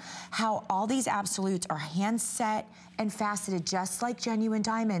before, how all these absolutes are hand set and faceted just like genuine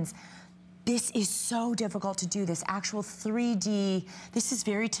diamonds. This is so difficult to do, this actual 3D. This is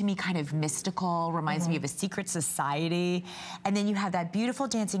very, to me, kind of mystical, reminds me of a secret society. And then you have that beautiful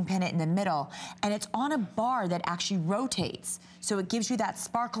dancing pendant in the middle, and it's on a bar that actually rotates. So it gives you that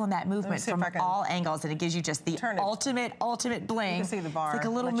sparkle and that movement from all angles, and it gives you just the ultimate bling. You can see the bar. It's like a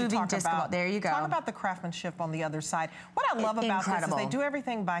little moving disco. There you go. Talk about the craftsmanship on the other side. What I love about this is they do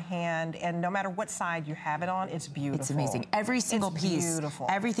everything by hand, and no matter what side you have it on, it's beautiful. It's amazing. Every single piece, beautiful.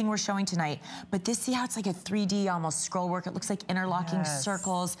 Everything we're showing tonight. But this, see how it's like a 3D almost scroll work? It looks like interlocking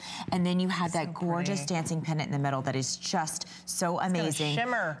circles, and then you have that gorgeous dancing pendant in the middle that is just so amazing. It's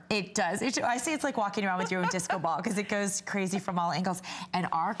shimmer. It does. I say it's like walking around with your own disco ball because it goes crazy from all angles. And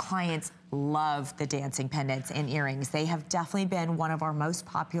our clients love the dancing pendants and earrings. They have definitely been one of our most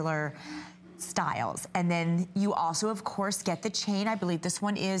popular styles. And then you also, of course, get the chain. I believe this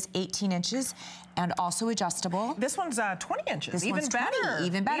one is 18 inches. And also adjustable. This one's 20 inches. This even one's better. 20,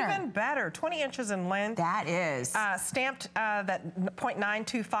 even better. Even better. 20 inches in length. That is. Stamped that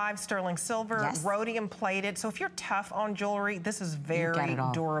 .925 sterling silver, Yes. rhodium plated. So if you're tough on jewelry, this is very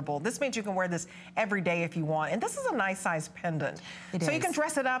durable. This means you can wear this every day if you want. And this is a nice size pendant. So you can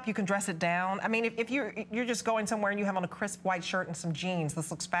dress it up, you can dress it down. I mean, if you're just going somewhere and you have on a crisp white shirt and some jeans, this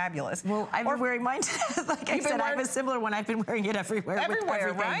looks fabulous. Well, I've been wearing mine. Like I said, I have a similar one. I've been wearing it everywhere.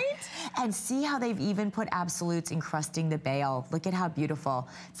 Everywhere, right? And see how they've even put absolutes encrusting the bail. Look at how beautiful.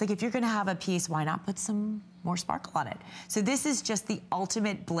 It's like if you're gonna have a piece, why not put some more sparkle on it? So this is just the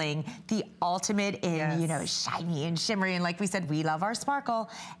ultimate bling, the ultimate in, you know, shiny and shimmery. And like we said, we love our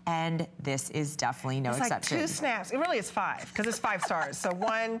sparkle. And this is definitely no exception. Like 2 snaps. It really is 5, because it's 5 stars. So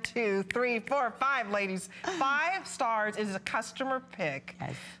 1, 2, 3, 4, 5, ladies. 5 stars is a customer pick.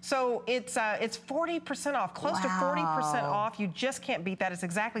 Yes. So it's 40% off, close to 40% off. You just can't beat that. It's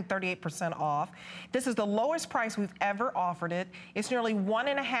exactly 38% off. This is the lowest price we've ever offered it. It's nearly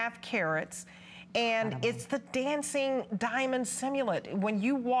 1.5 carats. And it's the dancing diamond simulant. When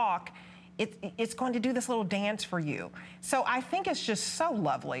you walk, it's going to do this little dance for you. So I think it's just so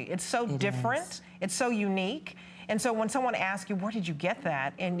lovely. It's so different. It's so unique. And so when someone asks you, where did you get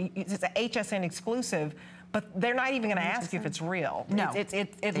that? And it's an HSN exclusive, but they're not even going to ask you if it's real. No.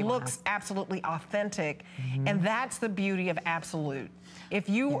 It looks absolutely authentic. And that's the beauty of Absolute. If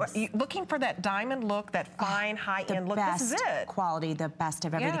you are looking for that diamond look, that fine, high-end look, this is it. Quality, the best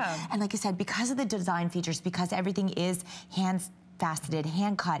of everything. Yeah. And like I said, because of the design features, because everything is hand-faceted,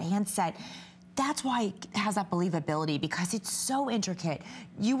 hand-cut, hand-set, that's why it has that believability, because it's so intricate.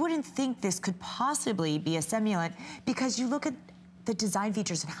 You wouldn't think this could possibly be a simulant, because you look at the design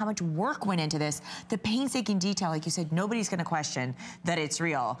features and how much work went into this, the painstaking detail, like you said, nobody's gonna question that it's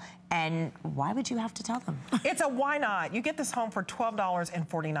real. And why would you have to tell them? It's a why not. You get this home for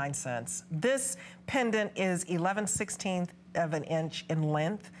 $12.49. This pendant is 11/16 of an inch in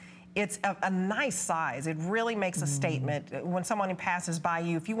length. It's a nice size. It really makes a statement. When someone passes by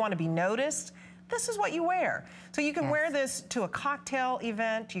you, if you want to be noticed, this is what you wear. So you can wear this to a cocktail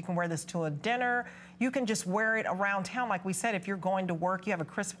event, you can wear this to a dinner, you can just wear it around town. Like we said, if you're going to work, you have a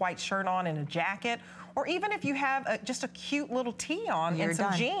crisp white shirt on and a jacket, or even if you have just a cute little tee on and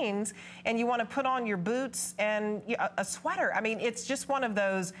some jeans, and you want to put on your boots and a sweater. I mean, it's just one of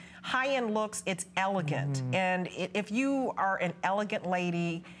those high-end looks. It's elegant. And if you are an elegant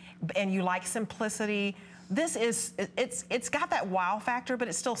lady and you like simplicity, this is, it's got that wow factor, but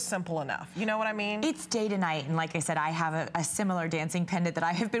it's still simple enough. You know what I mean? It's day to night, and like I said, I have a similar dancing pendant that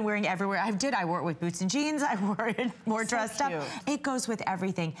I have been wearing everywhere. I wore it with boots and jeans. I wore it more dressed up. It goes with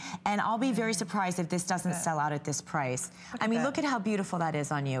everything, and I'll be very surprised if this doesn't sell out at this price. I mean, look at how beautiful that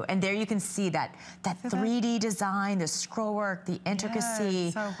is on you, and there you can see that 3D design, the scroll work, the intricacy.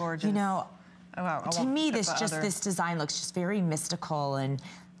 Yes, so gorgeous. You know, to me, this design looks just very mystical, and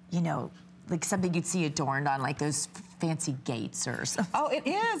you know, like something you'd see adorned on like those fancy gates or something. Oh, it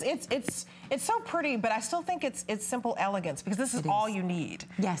is. It's so pretty, but I still think it's simple elegance, because this is all you need.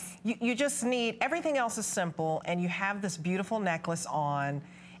 Yes. You just need, everything else is simple, and you have this beautiful necklace on,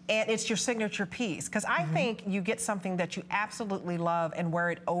 and it's your signature piece. Because I think you get something that you absolutely love and wear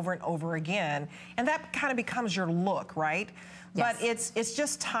it over and over again, and that kind of becomes your look, right? Yes. But it's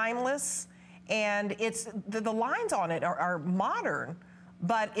just timeless, and it's the lines on it are modern.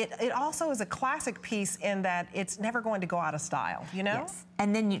 But it also is a classic piece in that it's never going to go out of style, you know? Yes.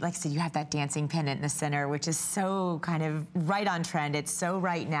 And then, like I said, you have that dancing pendant in the center, which is so kind of right on trend. It's so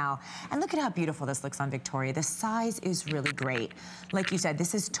right now. And look at how beautiful this looks on Victoria. The size is really great. Like you said,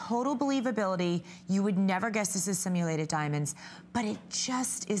 this is total believability. You would never guess this is simulated diamonds, but it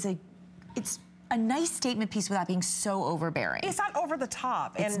just is it's a nice statement piece without being so overbearing. It's not over the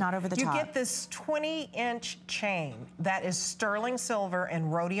top. It's not over the top. You get this 20-inch chain that is sterling silver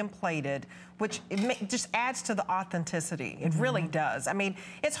and rhodium plated, which just adds to the authenticity. It really does. I mean,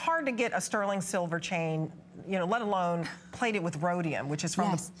 it's hard to get a sterling silver chain, you know, let alone plated with rhodium, which is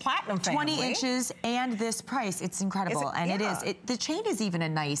from the platinum family. 20 inches and this price, it's incredible. And it is. The chain is even a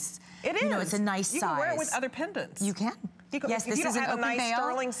nice, you know, it's a nice size. You can wear it with other pendants. You can. Yes, this is an open bail,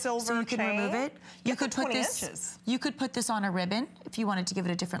 sterling silver so you can remove it. You could put 20 this. inches. You could put this on a ribbon if you wanted to give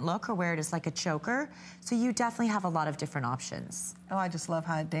it a different look, or wear it as like a choker. So you definitely have a lot of different options. Oh, I just love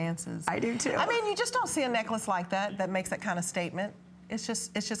how it dances. I do too. I mean, you just don't see a necklace like that makes that kind of statement. It's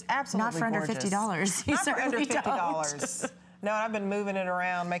just absolutely not for under gorgeous. $50. Not for under $50. No, I've been moving it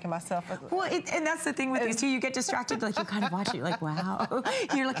around, making myself. Well, and that's the thing with these two. You get distracted, like you kind of watch it, you're like, wow.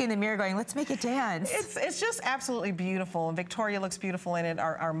 You're looking in the mirror going, let's make it dance. It's just absolutely beautiful. And Victoria looks beautiful in it,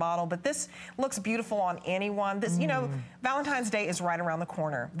 our model. But this looks beautiful on anyone. This, you know, Valentine's Day is right around the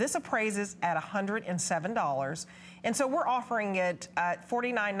corner. This appraises at $107. And so we're offering it at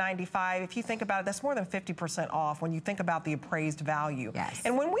 $49.95. If you think about it, that's more than 50% off when you think about the appraised value. Yes.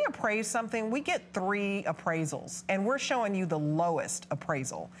 And when we appraise something, we get 3 appraisals, and we're showing you the lowest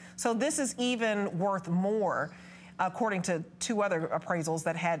appraisal. So this is even worth more, according to 2 other appraisals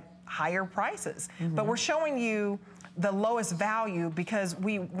that had higher prices. But we're showing you the lowest value because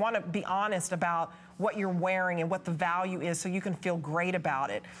we want to be honest about what you're wearing and what the value is so you can feel great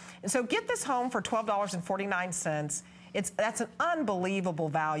about it. And so get this home for $12.49. That's an unbelievable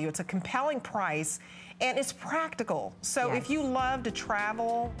value. It's a compelling price, and it's practical. So if you love to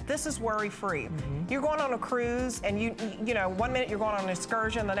travel, this is worry-free. You're going on a cruise, and you know, 1 minute you're going on an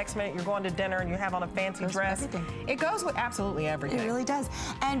excursion, the next minute you're going to dinner, and you have on a fancy dress. It goes with absolutely everything. It really does.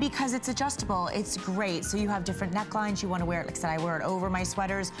 And because it's adjustable, it's great. So you have different necklines. You want to wear it, like I said, I wear it over my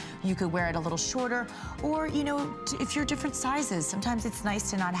sweaters. You could wear it a little shorter, or, you know, if you're different sizes, sometimes it's nice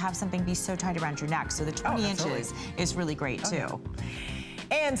to not have something be so tight around your neck. So the 20 inches is really great, too.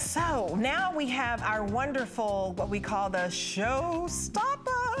 And so now we have our wonderful, what we call the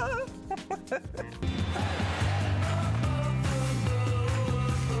showstopper.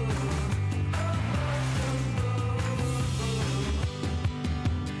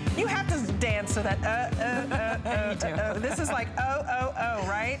 You have to dance to that, This is like,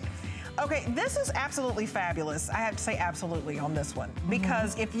 right? Okay, this is absolutely fabulous. I have to say absolutely on this one.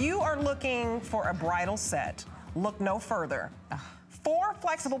 Because if you are looking for a bridal set, look no further. 4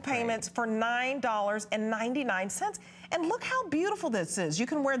 flexible payments for $9.99. And look how beautiful this is. You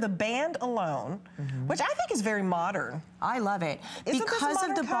can wear the band alone, which I think is very modern. I love it. Because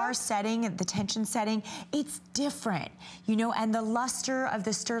of the bar setting, the tension setting, it's different, you know, and the luster of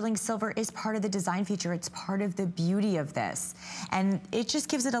the sterling silver is part of the design feature. It's part of the beauty of this. And it just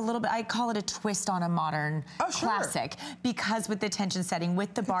gives it a little bit, I call it a twist on a modern classic, because with the tension setting,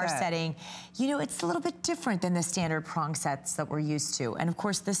 with the bar setting, you know, it's a little bit different than the standard prong sets that we're used to. And of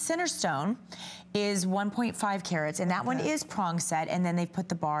course, the center stone is 1.5 carats, and that one is prong set, and then they've put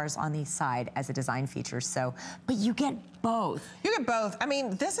the bars on the side as a design feature. So, but you get both. You get both. I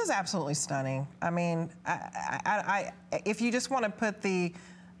mean, this is absolutely stunning. I mean, if you just want to put the,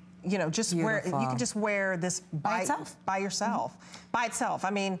 you know, just wear, you can just wear this by yourself. By itself. I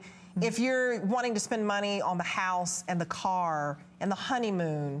mean, if you're wanting to spend money on the house and the car and the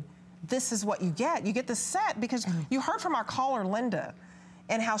honeymoon, this is what you get. You get the set because you heard from our caller, Linda,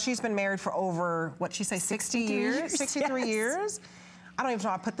 and how she's been married for over, what she say, 60 years? 63 years? I don't even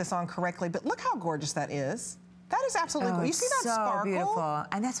know if I put this on correctly, but look how gorgeous that is. That is absolutely, you see that sparkle? So beautiful.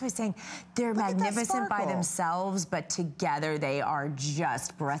 And that's what I'm saying. They're magnificent by themselves, but together they are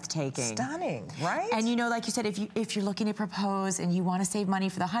just breathtaking. Stunning, right? And you know, like you said, if you're looking to propose and you want to save money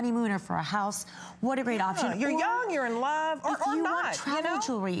for the honeymoon or for a house, what a great option. You're young, you're in love, or you not. Want travel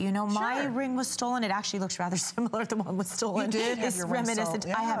jewelry, you know, my ring was stolen. It actually looks rather similar to the one was stolen. You did have your ring reminiscent.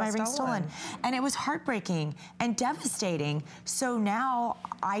 stolen. I had my ring stolen. And it was heartbreaking and devastating. So now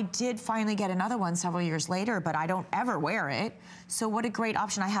I did finally get another one several years later, but I don't ever wear it. So what a great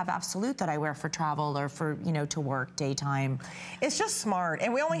option. I have Absolute that I wear for travel or for, you know, to work, daytime. It's just smart.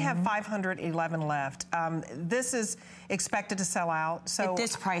 And we only have 511 left. This is expected to sell out. So at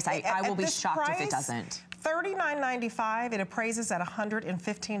this price, I will be shocked if it doesn't. $39.95, it appraises at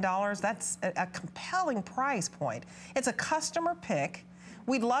 $115. That's a compelling price point. It's a customer pick.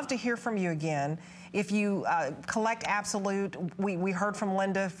 We'd love to hear from you again. If you collect Absolute, we heard from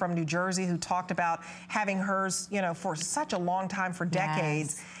Linda from New Jersey who talked about having hers, you know, for such a long time, for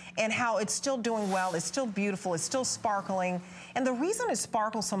decades, and how it's still doing well, it's still beautiful, it's still sparkling. And the reason it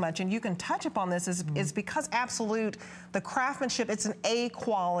sparkles so much, and you can touch upon this, is because Absolute, the craftsmanship, it's an A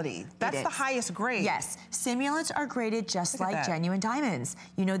quality. That's the highest grade. Yes, simulants are graded just like genuine diamonds.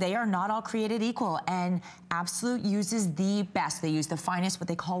 You know, they are not all created equal, and Absolute uses the best. They use the finest, what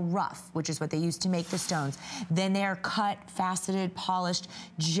they call rough, which is what they use to make the stones. Then they are cut, faceted, polished,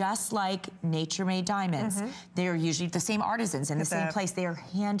 just like nature-made diamonds. They're usually the same artisans in the same place. They are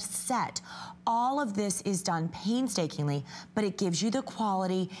hand set. All of this is done painstakingly, but it gives you the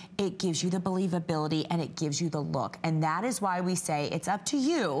quality, it gives you the believability, and it gives you the look. And that is why we say it's up to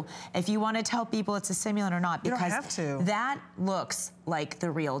you if you want to tell people it's a simulant or not, because you don't have to. That looks like the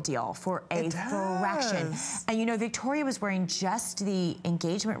real deal for a fraction. And you know, Victoria was wearing just the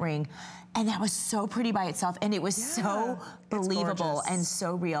engagement ring, and that was so pretty by itself, and it was so believable and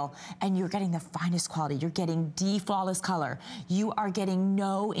so real. And you're getting the finest quality. You're getting the flawless color. You are getting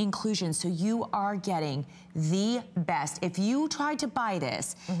no inclusion, so you are getting the best. If you tried to buy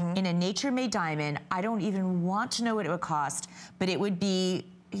this in a nature-made diamond, I don't even want to know what it would cost, but it would be,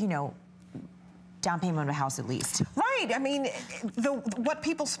 you know, down payment of a house at least. Right, I mean, what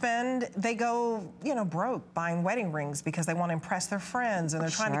people spend, they go, you know, broke buying wedding rings because they want to impress their friends and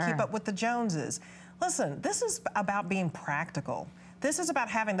they're trying to keep up with the Joneses. Listen, this is about being practical. This is about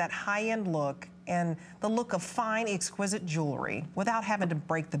having that high-end look and the look of fine, exquisite jewelry without having to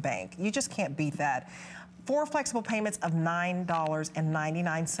break the bank. You just can't beat that. 4 flexible payments of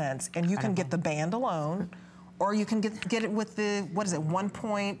 $9.99, and you can get the band alone, or you can get it with the, what is it,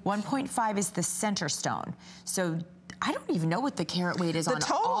 1.5 is the center stone. So I don't even know what the carat weight is on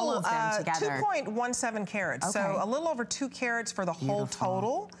all of them together. 2.17 carats, so a little over 2 carats for the whole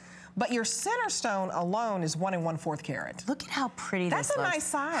total. But your center stone alone is 1 1/4 carat. Look at how pretty this looks. That's a nice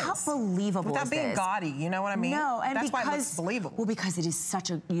size. How believable without is being this? gaudy, you know what I mean? No, and that's because, why it looks believable. Well, because it is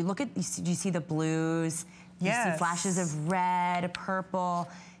such a, you look at, you see the blues, you see flashes of red, purple,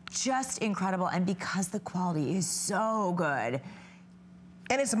 just incredible. And because the quality is so good.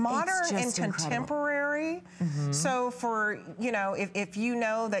 And it's modern and contemporary. So for, you know, if you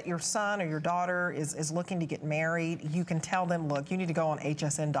know that your son or your daughter is looking to get married, you can tell them, look, you need to go on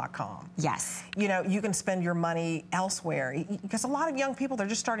HSN.com. Yes. You know, you can spend your money elsewhere. Because a lot of young people, they're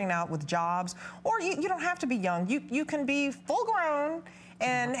just starting out with jobs. Or you don't have to be young. You can be full grown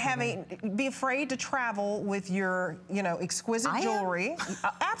and be afraid to travel with your, you know, exquisite jewelry.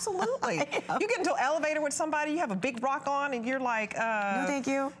 Absolutely. You get into an elevator with somebody, you have a big rock on, and you're like, no, thank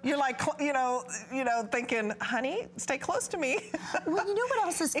you. You're like, you know, thinking, honey, stay close to me. Well, you know what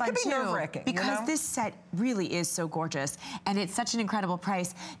else is fun too? It could be nerve-wracking, because this set really is so gorgeous, and it's such an incredible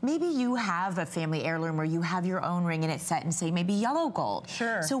price. Maybe you have a family heirloom, or you have your own ring, and it's set in, say, maybe yellow gold.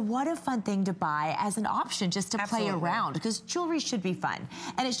 Sure. So what a fun thing to buy as an option, just to play around, because jewelry should be fun.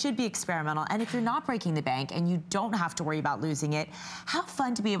 And it should be experimental. And if you're not breaking the bank and you don't have to worry about losing it, how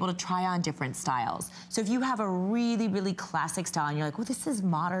fun to be able to try on different styles. So if you have a really, really classic style and you're like, well, this is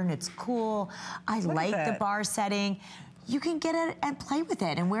modern, it's cool, I like the bar setting, you can get it and play with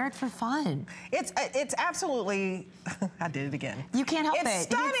it and wear it for fun. It's absolutely, I did it again. You can't help it. It's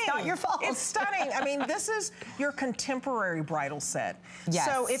stunning. It's not your fault. It's stunning. I mean, this is your contemporary bridal set. Yes.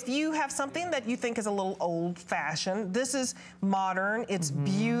 So if you have something that you think is a little old-fashioned, this is modern, it's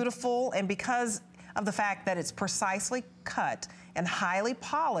beautiful, and because of the fact that it's precisely cut and highly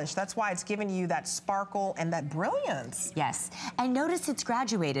polished, that's why it's giving you that sparkle and that brilliance. Yes, and notice it's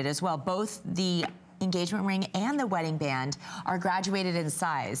graduated as well. Both the engagement ring and the wedding band are graduated in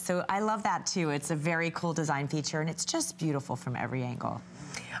size. So I love that too. It's a very cool design feature and it's just beautiful from every angle.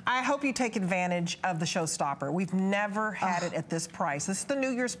 I hope you take advantage of the showstopper. We've never had it at this price. This is the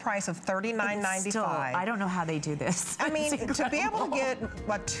New Year's price of $39.95. I don't know how they do this. I mean, to be able to get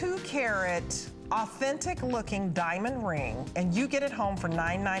a 2-carat authentic looking diamond ring and you get it home for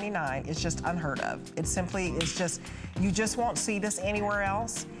 $9.99 is just unheard of. It simply is just, you just won't see this anywhere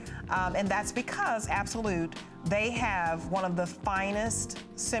else. And that's because Absolute, they have one of the finest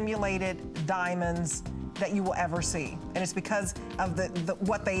simulated diamonds that you will ever see. And it's because of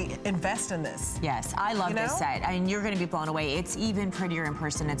what they invest in this. Yes, I love this set. I mean, you're gonna be blown away. It's even prettier in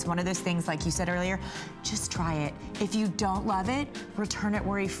person. It's one of those things, like you said earlier, just try it. If you don't love it, return it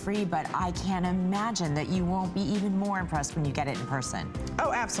worry-free, but I can't imagine that you won't be even more impressed when you get it in person.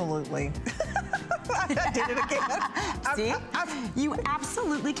 Oh, absolutely. I did it again. See? You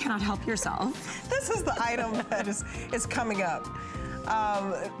absolutely cannot help yourself. This is the item that is coming up.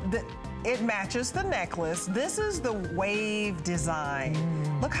 It matches the necklace. This is the wave design.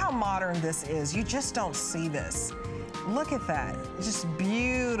 Look how modern this is. You just don't see this. Look at that. It's just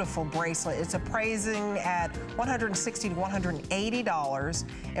beautiful bracelet. It's appraising at $160 to $180,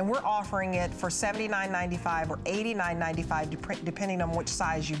 and we're offering it for $79.95 or $89.95, depending on which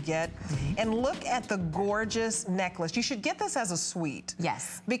size you get. And look at the gorgeous necklace. You should get this as a suite.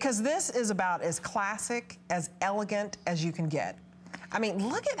 Yes. Because this is about as classic, as elegant as you can get. I mean,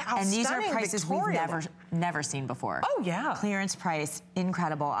 look at how stunning Victoria. And these are prices we've never seen before. Oh, yeah. Clearance price,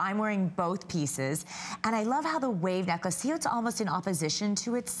 incredible. I'm wearing both pieces. And I love how the wave necklace, see how it's almost in opposition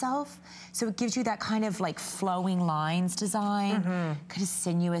to itself? So it gives you that kind of like flowing lines design, kind of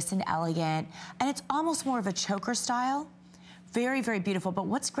sinuous and elegant. And it's almost more of a choker style Very, very beautiful. But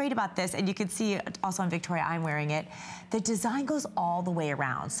what's great about this, and you can see also on Victoria, I'm wearing it, the design goes all the way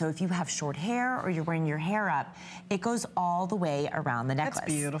around. So if you have short hair or you're wearing your hair up, it goes all the way around the necklace.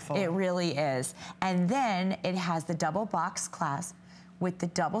 That's beautiful. It really is. And then it has the double box clasp with the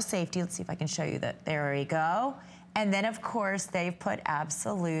double safety. Let's see if I can show you that. There we go. And then of course they've put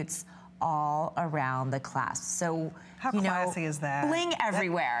absolutes all around the clasp. So, how classy is that? Bling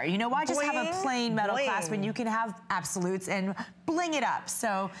everywhere. You know, why just have a plain metal bling. clasp when you can have absolutes and bling it up?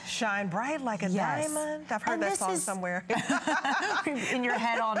 So shine bright like a diamond. I've heard that song somewhere. In your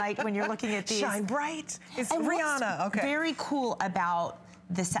head all night when you're looking at these. Shine bright. It's and Rihanna. What's very cool about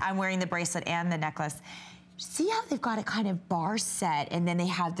this, I'm wearing the bracelet and the necklace. See how they've got it kind of bar set, and then they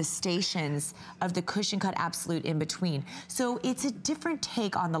have the stations of the cushion cut absolute in between. So it's a different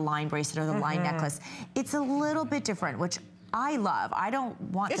take on the line bracelet or the line necklace. It's a little bit different, which I love. I don't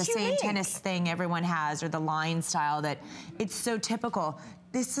want the same tennis thing everyone has or the line style that it's so typical.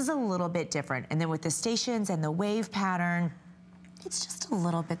 This is a little bit different. And then with the stations and the wave pattern, it's just a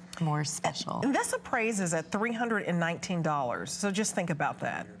little bit more special. And this appraises at $319. So just think about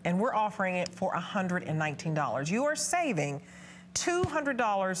that. And we're offering it for $119. You are saving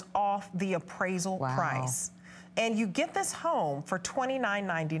 $200 off the appraisal price. And you get this home for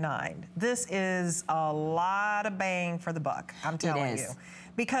 $29.99. This is a lot of bang for the buck, I'm telling you.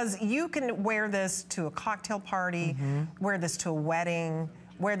 Because you can wear this to a cocktail party, wear this to a wedding,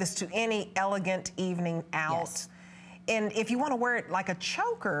 wear this to any elegant evening out. And if you want to wear it like a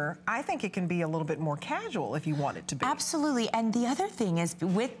choker, I think it can be a little bit more casual if you want it to be. Absolutely. And the other thing is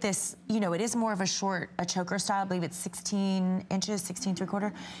with this, you know, it is more of a choker style. I believe it's 16 inches, 16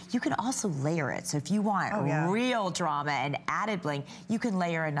 3/4. You can also layer it. So if you want real drama and added bling, you can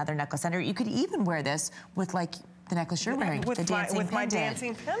layer another necklace under. You could even wear this with like the necklace you're wearing, the dancing pendant. My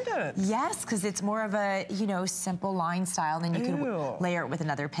dancing pendant. Yes, because it's more of a, you know, simple line style. Then you can layer it with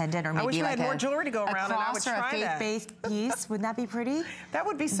another pendant or maybe I wish like I had more jewelry to go around and I would try that. Or a faith-based piece. Wouldn't that be pretty? That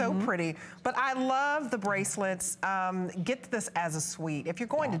would be so pretty. But I love the bracelets. Get this as a suite. If you're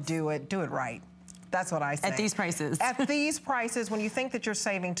going to do it right. That's what I say. At these prices. At these prices, when you think that you're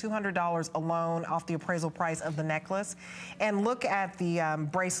saving $200 alone off the appraisal price of the necklace, and look at the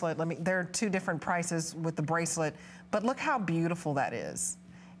bracelet. There are two different prices with the bracelet, but look how beautiful that is.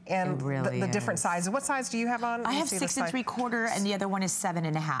 And the different sizes. What size do you have on? I have 6 3/4, and the other one is 7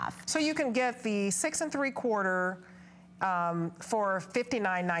 1/2. So you can get the 6 3/4 for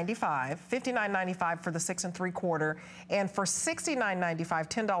 $59.95, $59.95 for the 6 3/4, and for $69.95,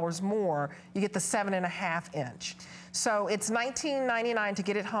 $10 more, you get the 7 1/2 inch. So it's $19.99 to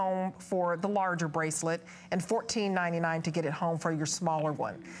get it home for the larger bracelet and $14.99 to get it home for your smaller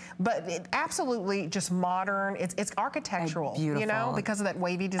one. But it absolutely just modern. It's architectural, you know, because of that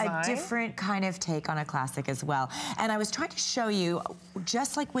wavy design. A different kind of take on a classic as well. And I was trying to show you,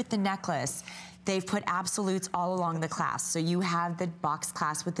 just like with the necklace, they've put absolutes all along the clasp. So you have the box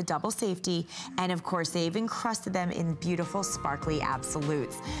clasp with the double safety, and of course they've encrusted them in beautiful sparkly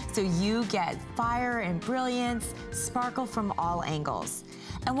absolutes. So you get fire and brilliance, sparkle from all angles.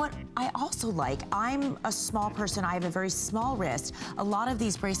 And what I also like, I'm a small person, I have a very small wrist. A lot of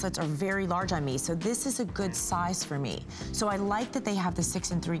these bracelets are very large on me, so this is a good size for me. So I like that they have the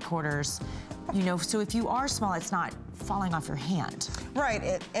 6 3/4, you know, so if you are small, it's not falling off your hand.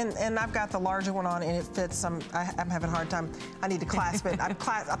 Right, and I've got the larger one on and it fits. I'm having a hard time. I need to clasp it. I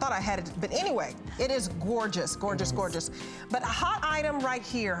thought I had it, but anyway, it is gorgeous, gorgeous, gorgeous. But a hot item right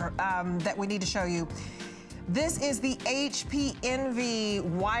here that we need to show you. This is the HP Envy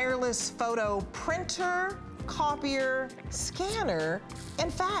wireless photo printer, copier, scanner,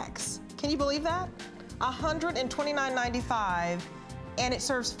 and fax. Can you believe that? $129.95. And it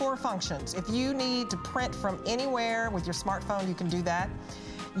serves 4 functions. If you need to print from anywhere with your smartphone, you can do that.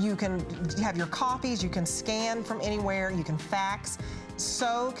 You can have your copies, you can scan from anywhere, you can fax.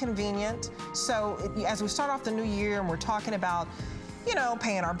 So convenient. So as we start off the new year and we're talking about, you know,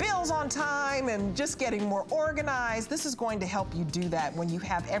 paying our bills on time and just getting more organized, this is going to help you do that when you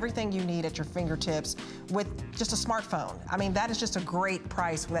have everything you need at your fingertips with just a smartphone. I mean, that is just a great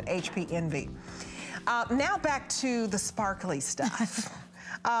price for that HP Envy. Now back to the sparkly stuff.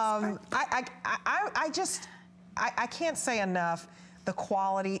 I can't say enough the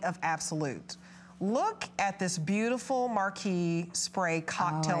quality of Absolute. Look at this beautiful marquee spray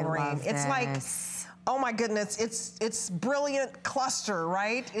cocktail ring. It's like Oh my goodness, it's brilliant cluster,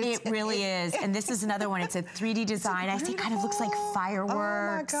 right? It really is. And this is another one. It's a 3D design. I think it kind of looks like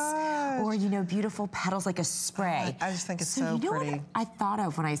fireworks. Oh my gosh. Or, you know, beautiful petals like a spray. I just think it's so you know pretty. What I thought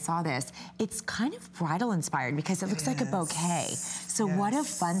of when I saw this? It's kind of bridal inspired because it looks like a bouquet. So what a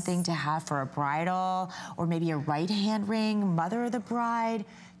fun thing to have for a bridal or maybe a right hand ring, mother of the bride.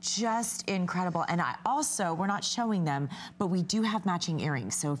 Just incredible. And I also, we're not showing them, but we do have matching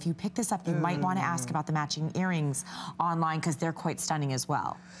earrings. So if you pick this up, you might want to ask about the matching earrings online because they're quite stunning as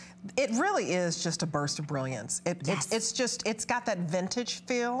well. It really is just a burst of brilliance. It's got that vintage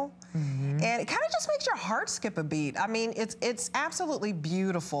feel, and it kind of just makes your heart skip a beat. I mean, it's absolutely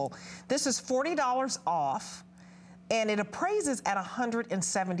beautiful. This is $40 off. And it appraises at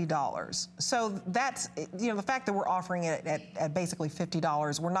 $170. So that's, you know, the fact that we're offering it at basically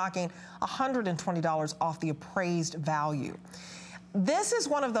 $50, we're knocking $120 off the appraised value. This is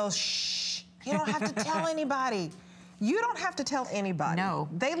one of those, shh, you don't have to tell anybody. You don't have to tell anybody. No.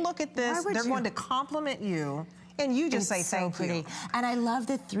 They look at this, they're going to compliment you, and you just say thank you. And I love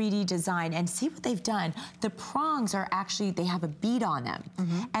the 3D design, and see what they've done. The prongs are actually, they have a bead on them.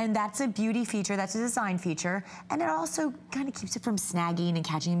 And that's a beauty feature, that's a design feature. And it also kind of keeps it from snagging and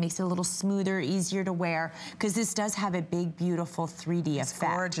catching. It makes it a little smoother, easier to wear, because this does have a big, beautiful 3D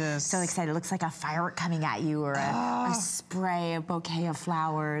effect. Gorgeous. So excited, it looks like a firework coming at you, or a spray, a bouquet of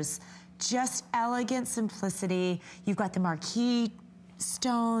flowers. Just elegant simplicity. You've got the marquee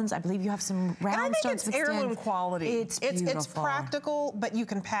stones. I believe you have some round stones. I think it's heirloom quality. It's beautiful. It's practical, but you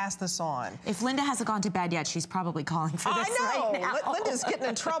can pass this on. If Linda hasn't gone to bed yet, she's probably calling for this right now. Linda's getting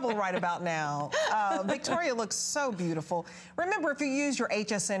in trouble right about now. Victoria looks so beautiful. Remember, if you use your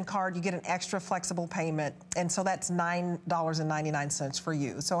HSN card, you get an extra flexible payment, and so that's $9.99 for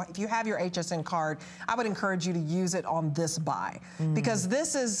you. So if you have your HSN card, I would encourage you to use it on this buy, because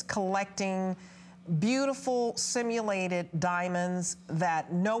this is collecting beautiful simulated diamonds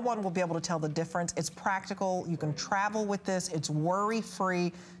that no one will be able to tell the difference. It's practical. You can travel with this. It's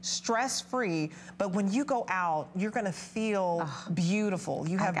worry-free, stress-free. But when you go out, you're going to feel beautiful.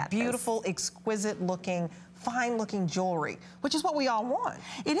 You have beautiful, exquisite-looking, fine-looking jewelry, which is what we all want.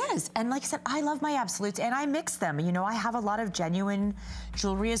 It is. And like I said, I love my absolutes, and I mix them. You know, I have a lot of genuine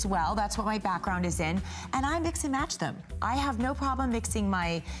jewelry as well. That's what my background is in. And I mix and match them. I have no problem mixing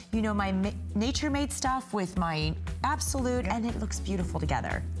my, you know, my nature-made stuff with my absolute, and it looks beautiful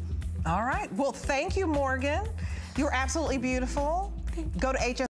together. All right. Well, thank you, Morgan. You're absolutely beautiful. Go to HSN.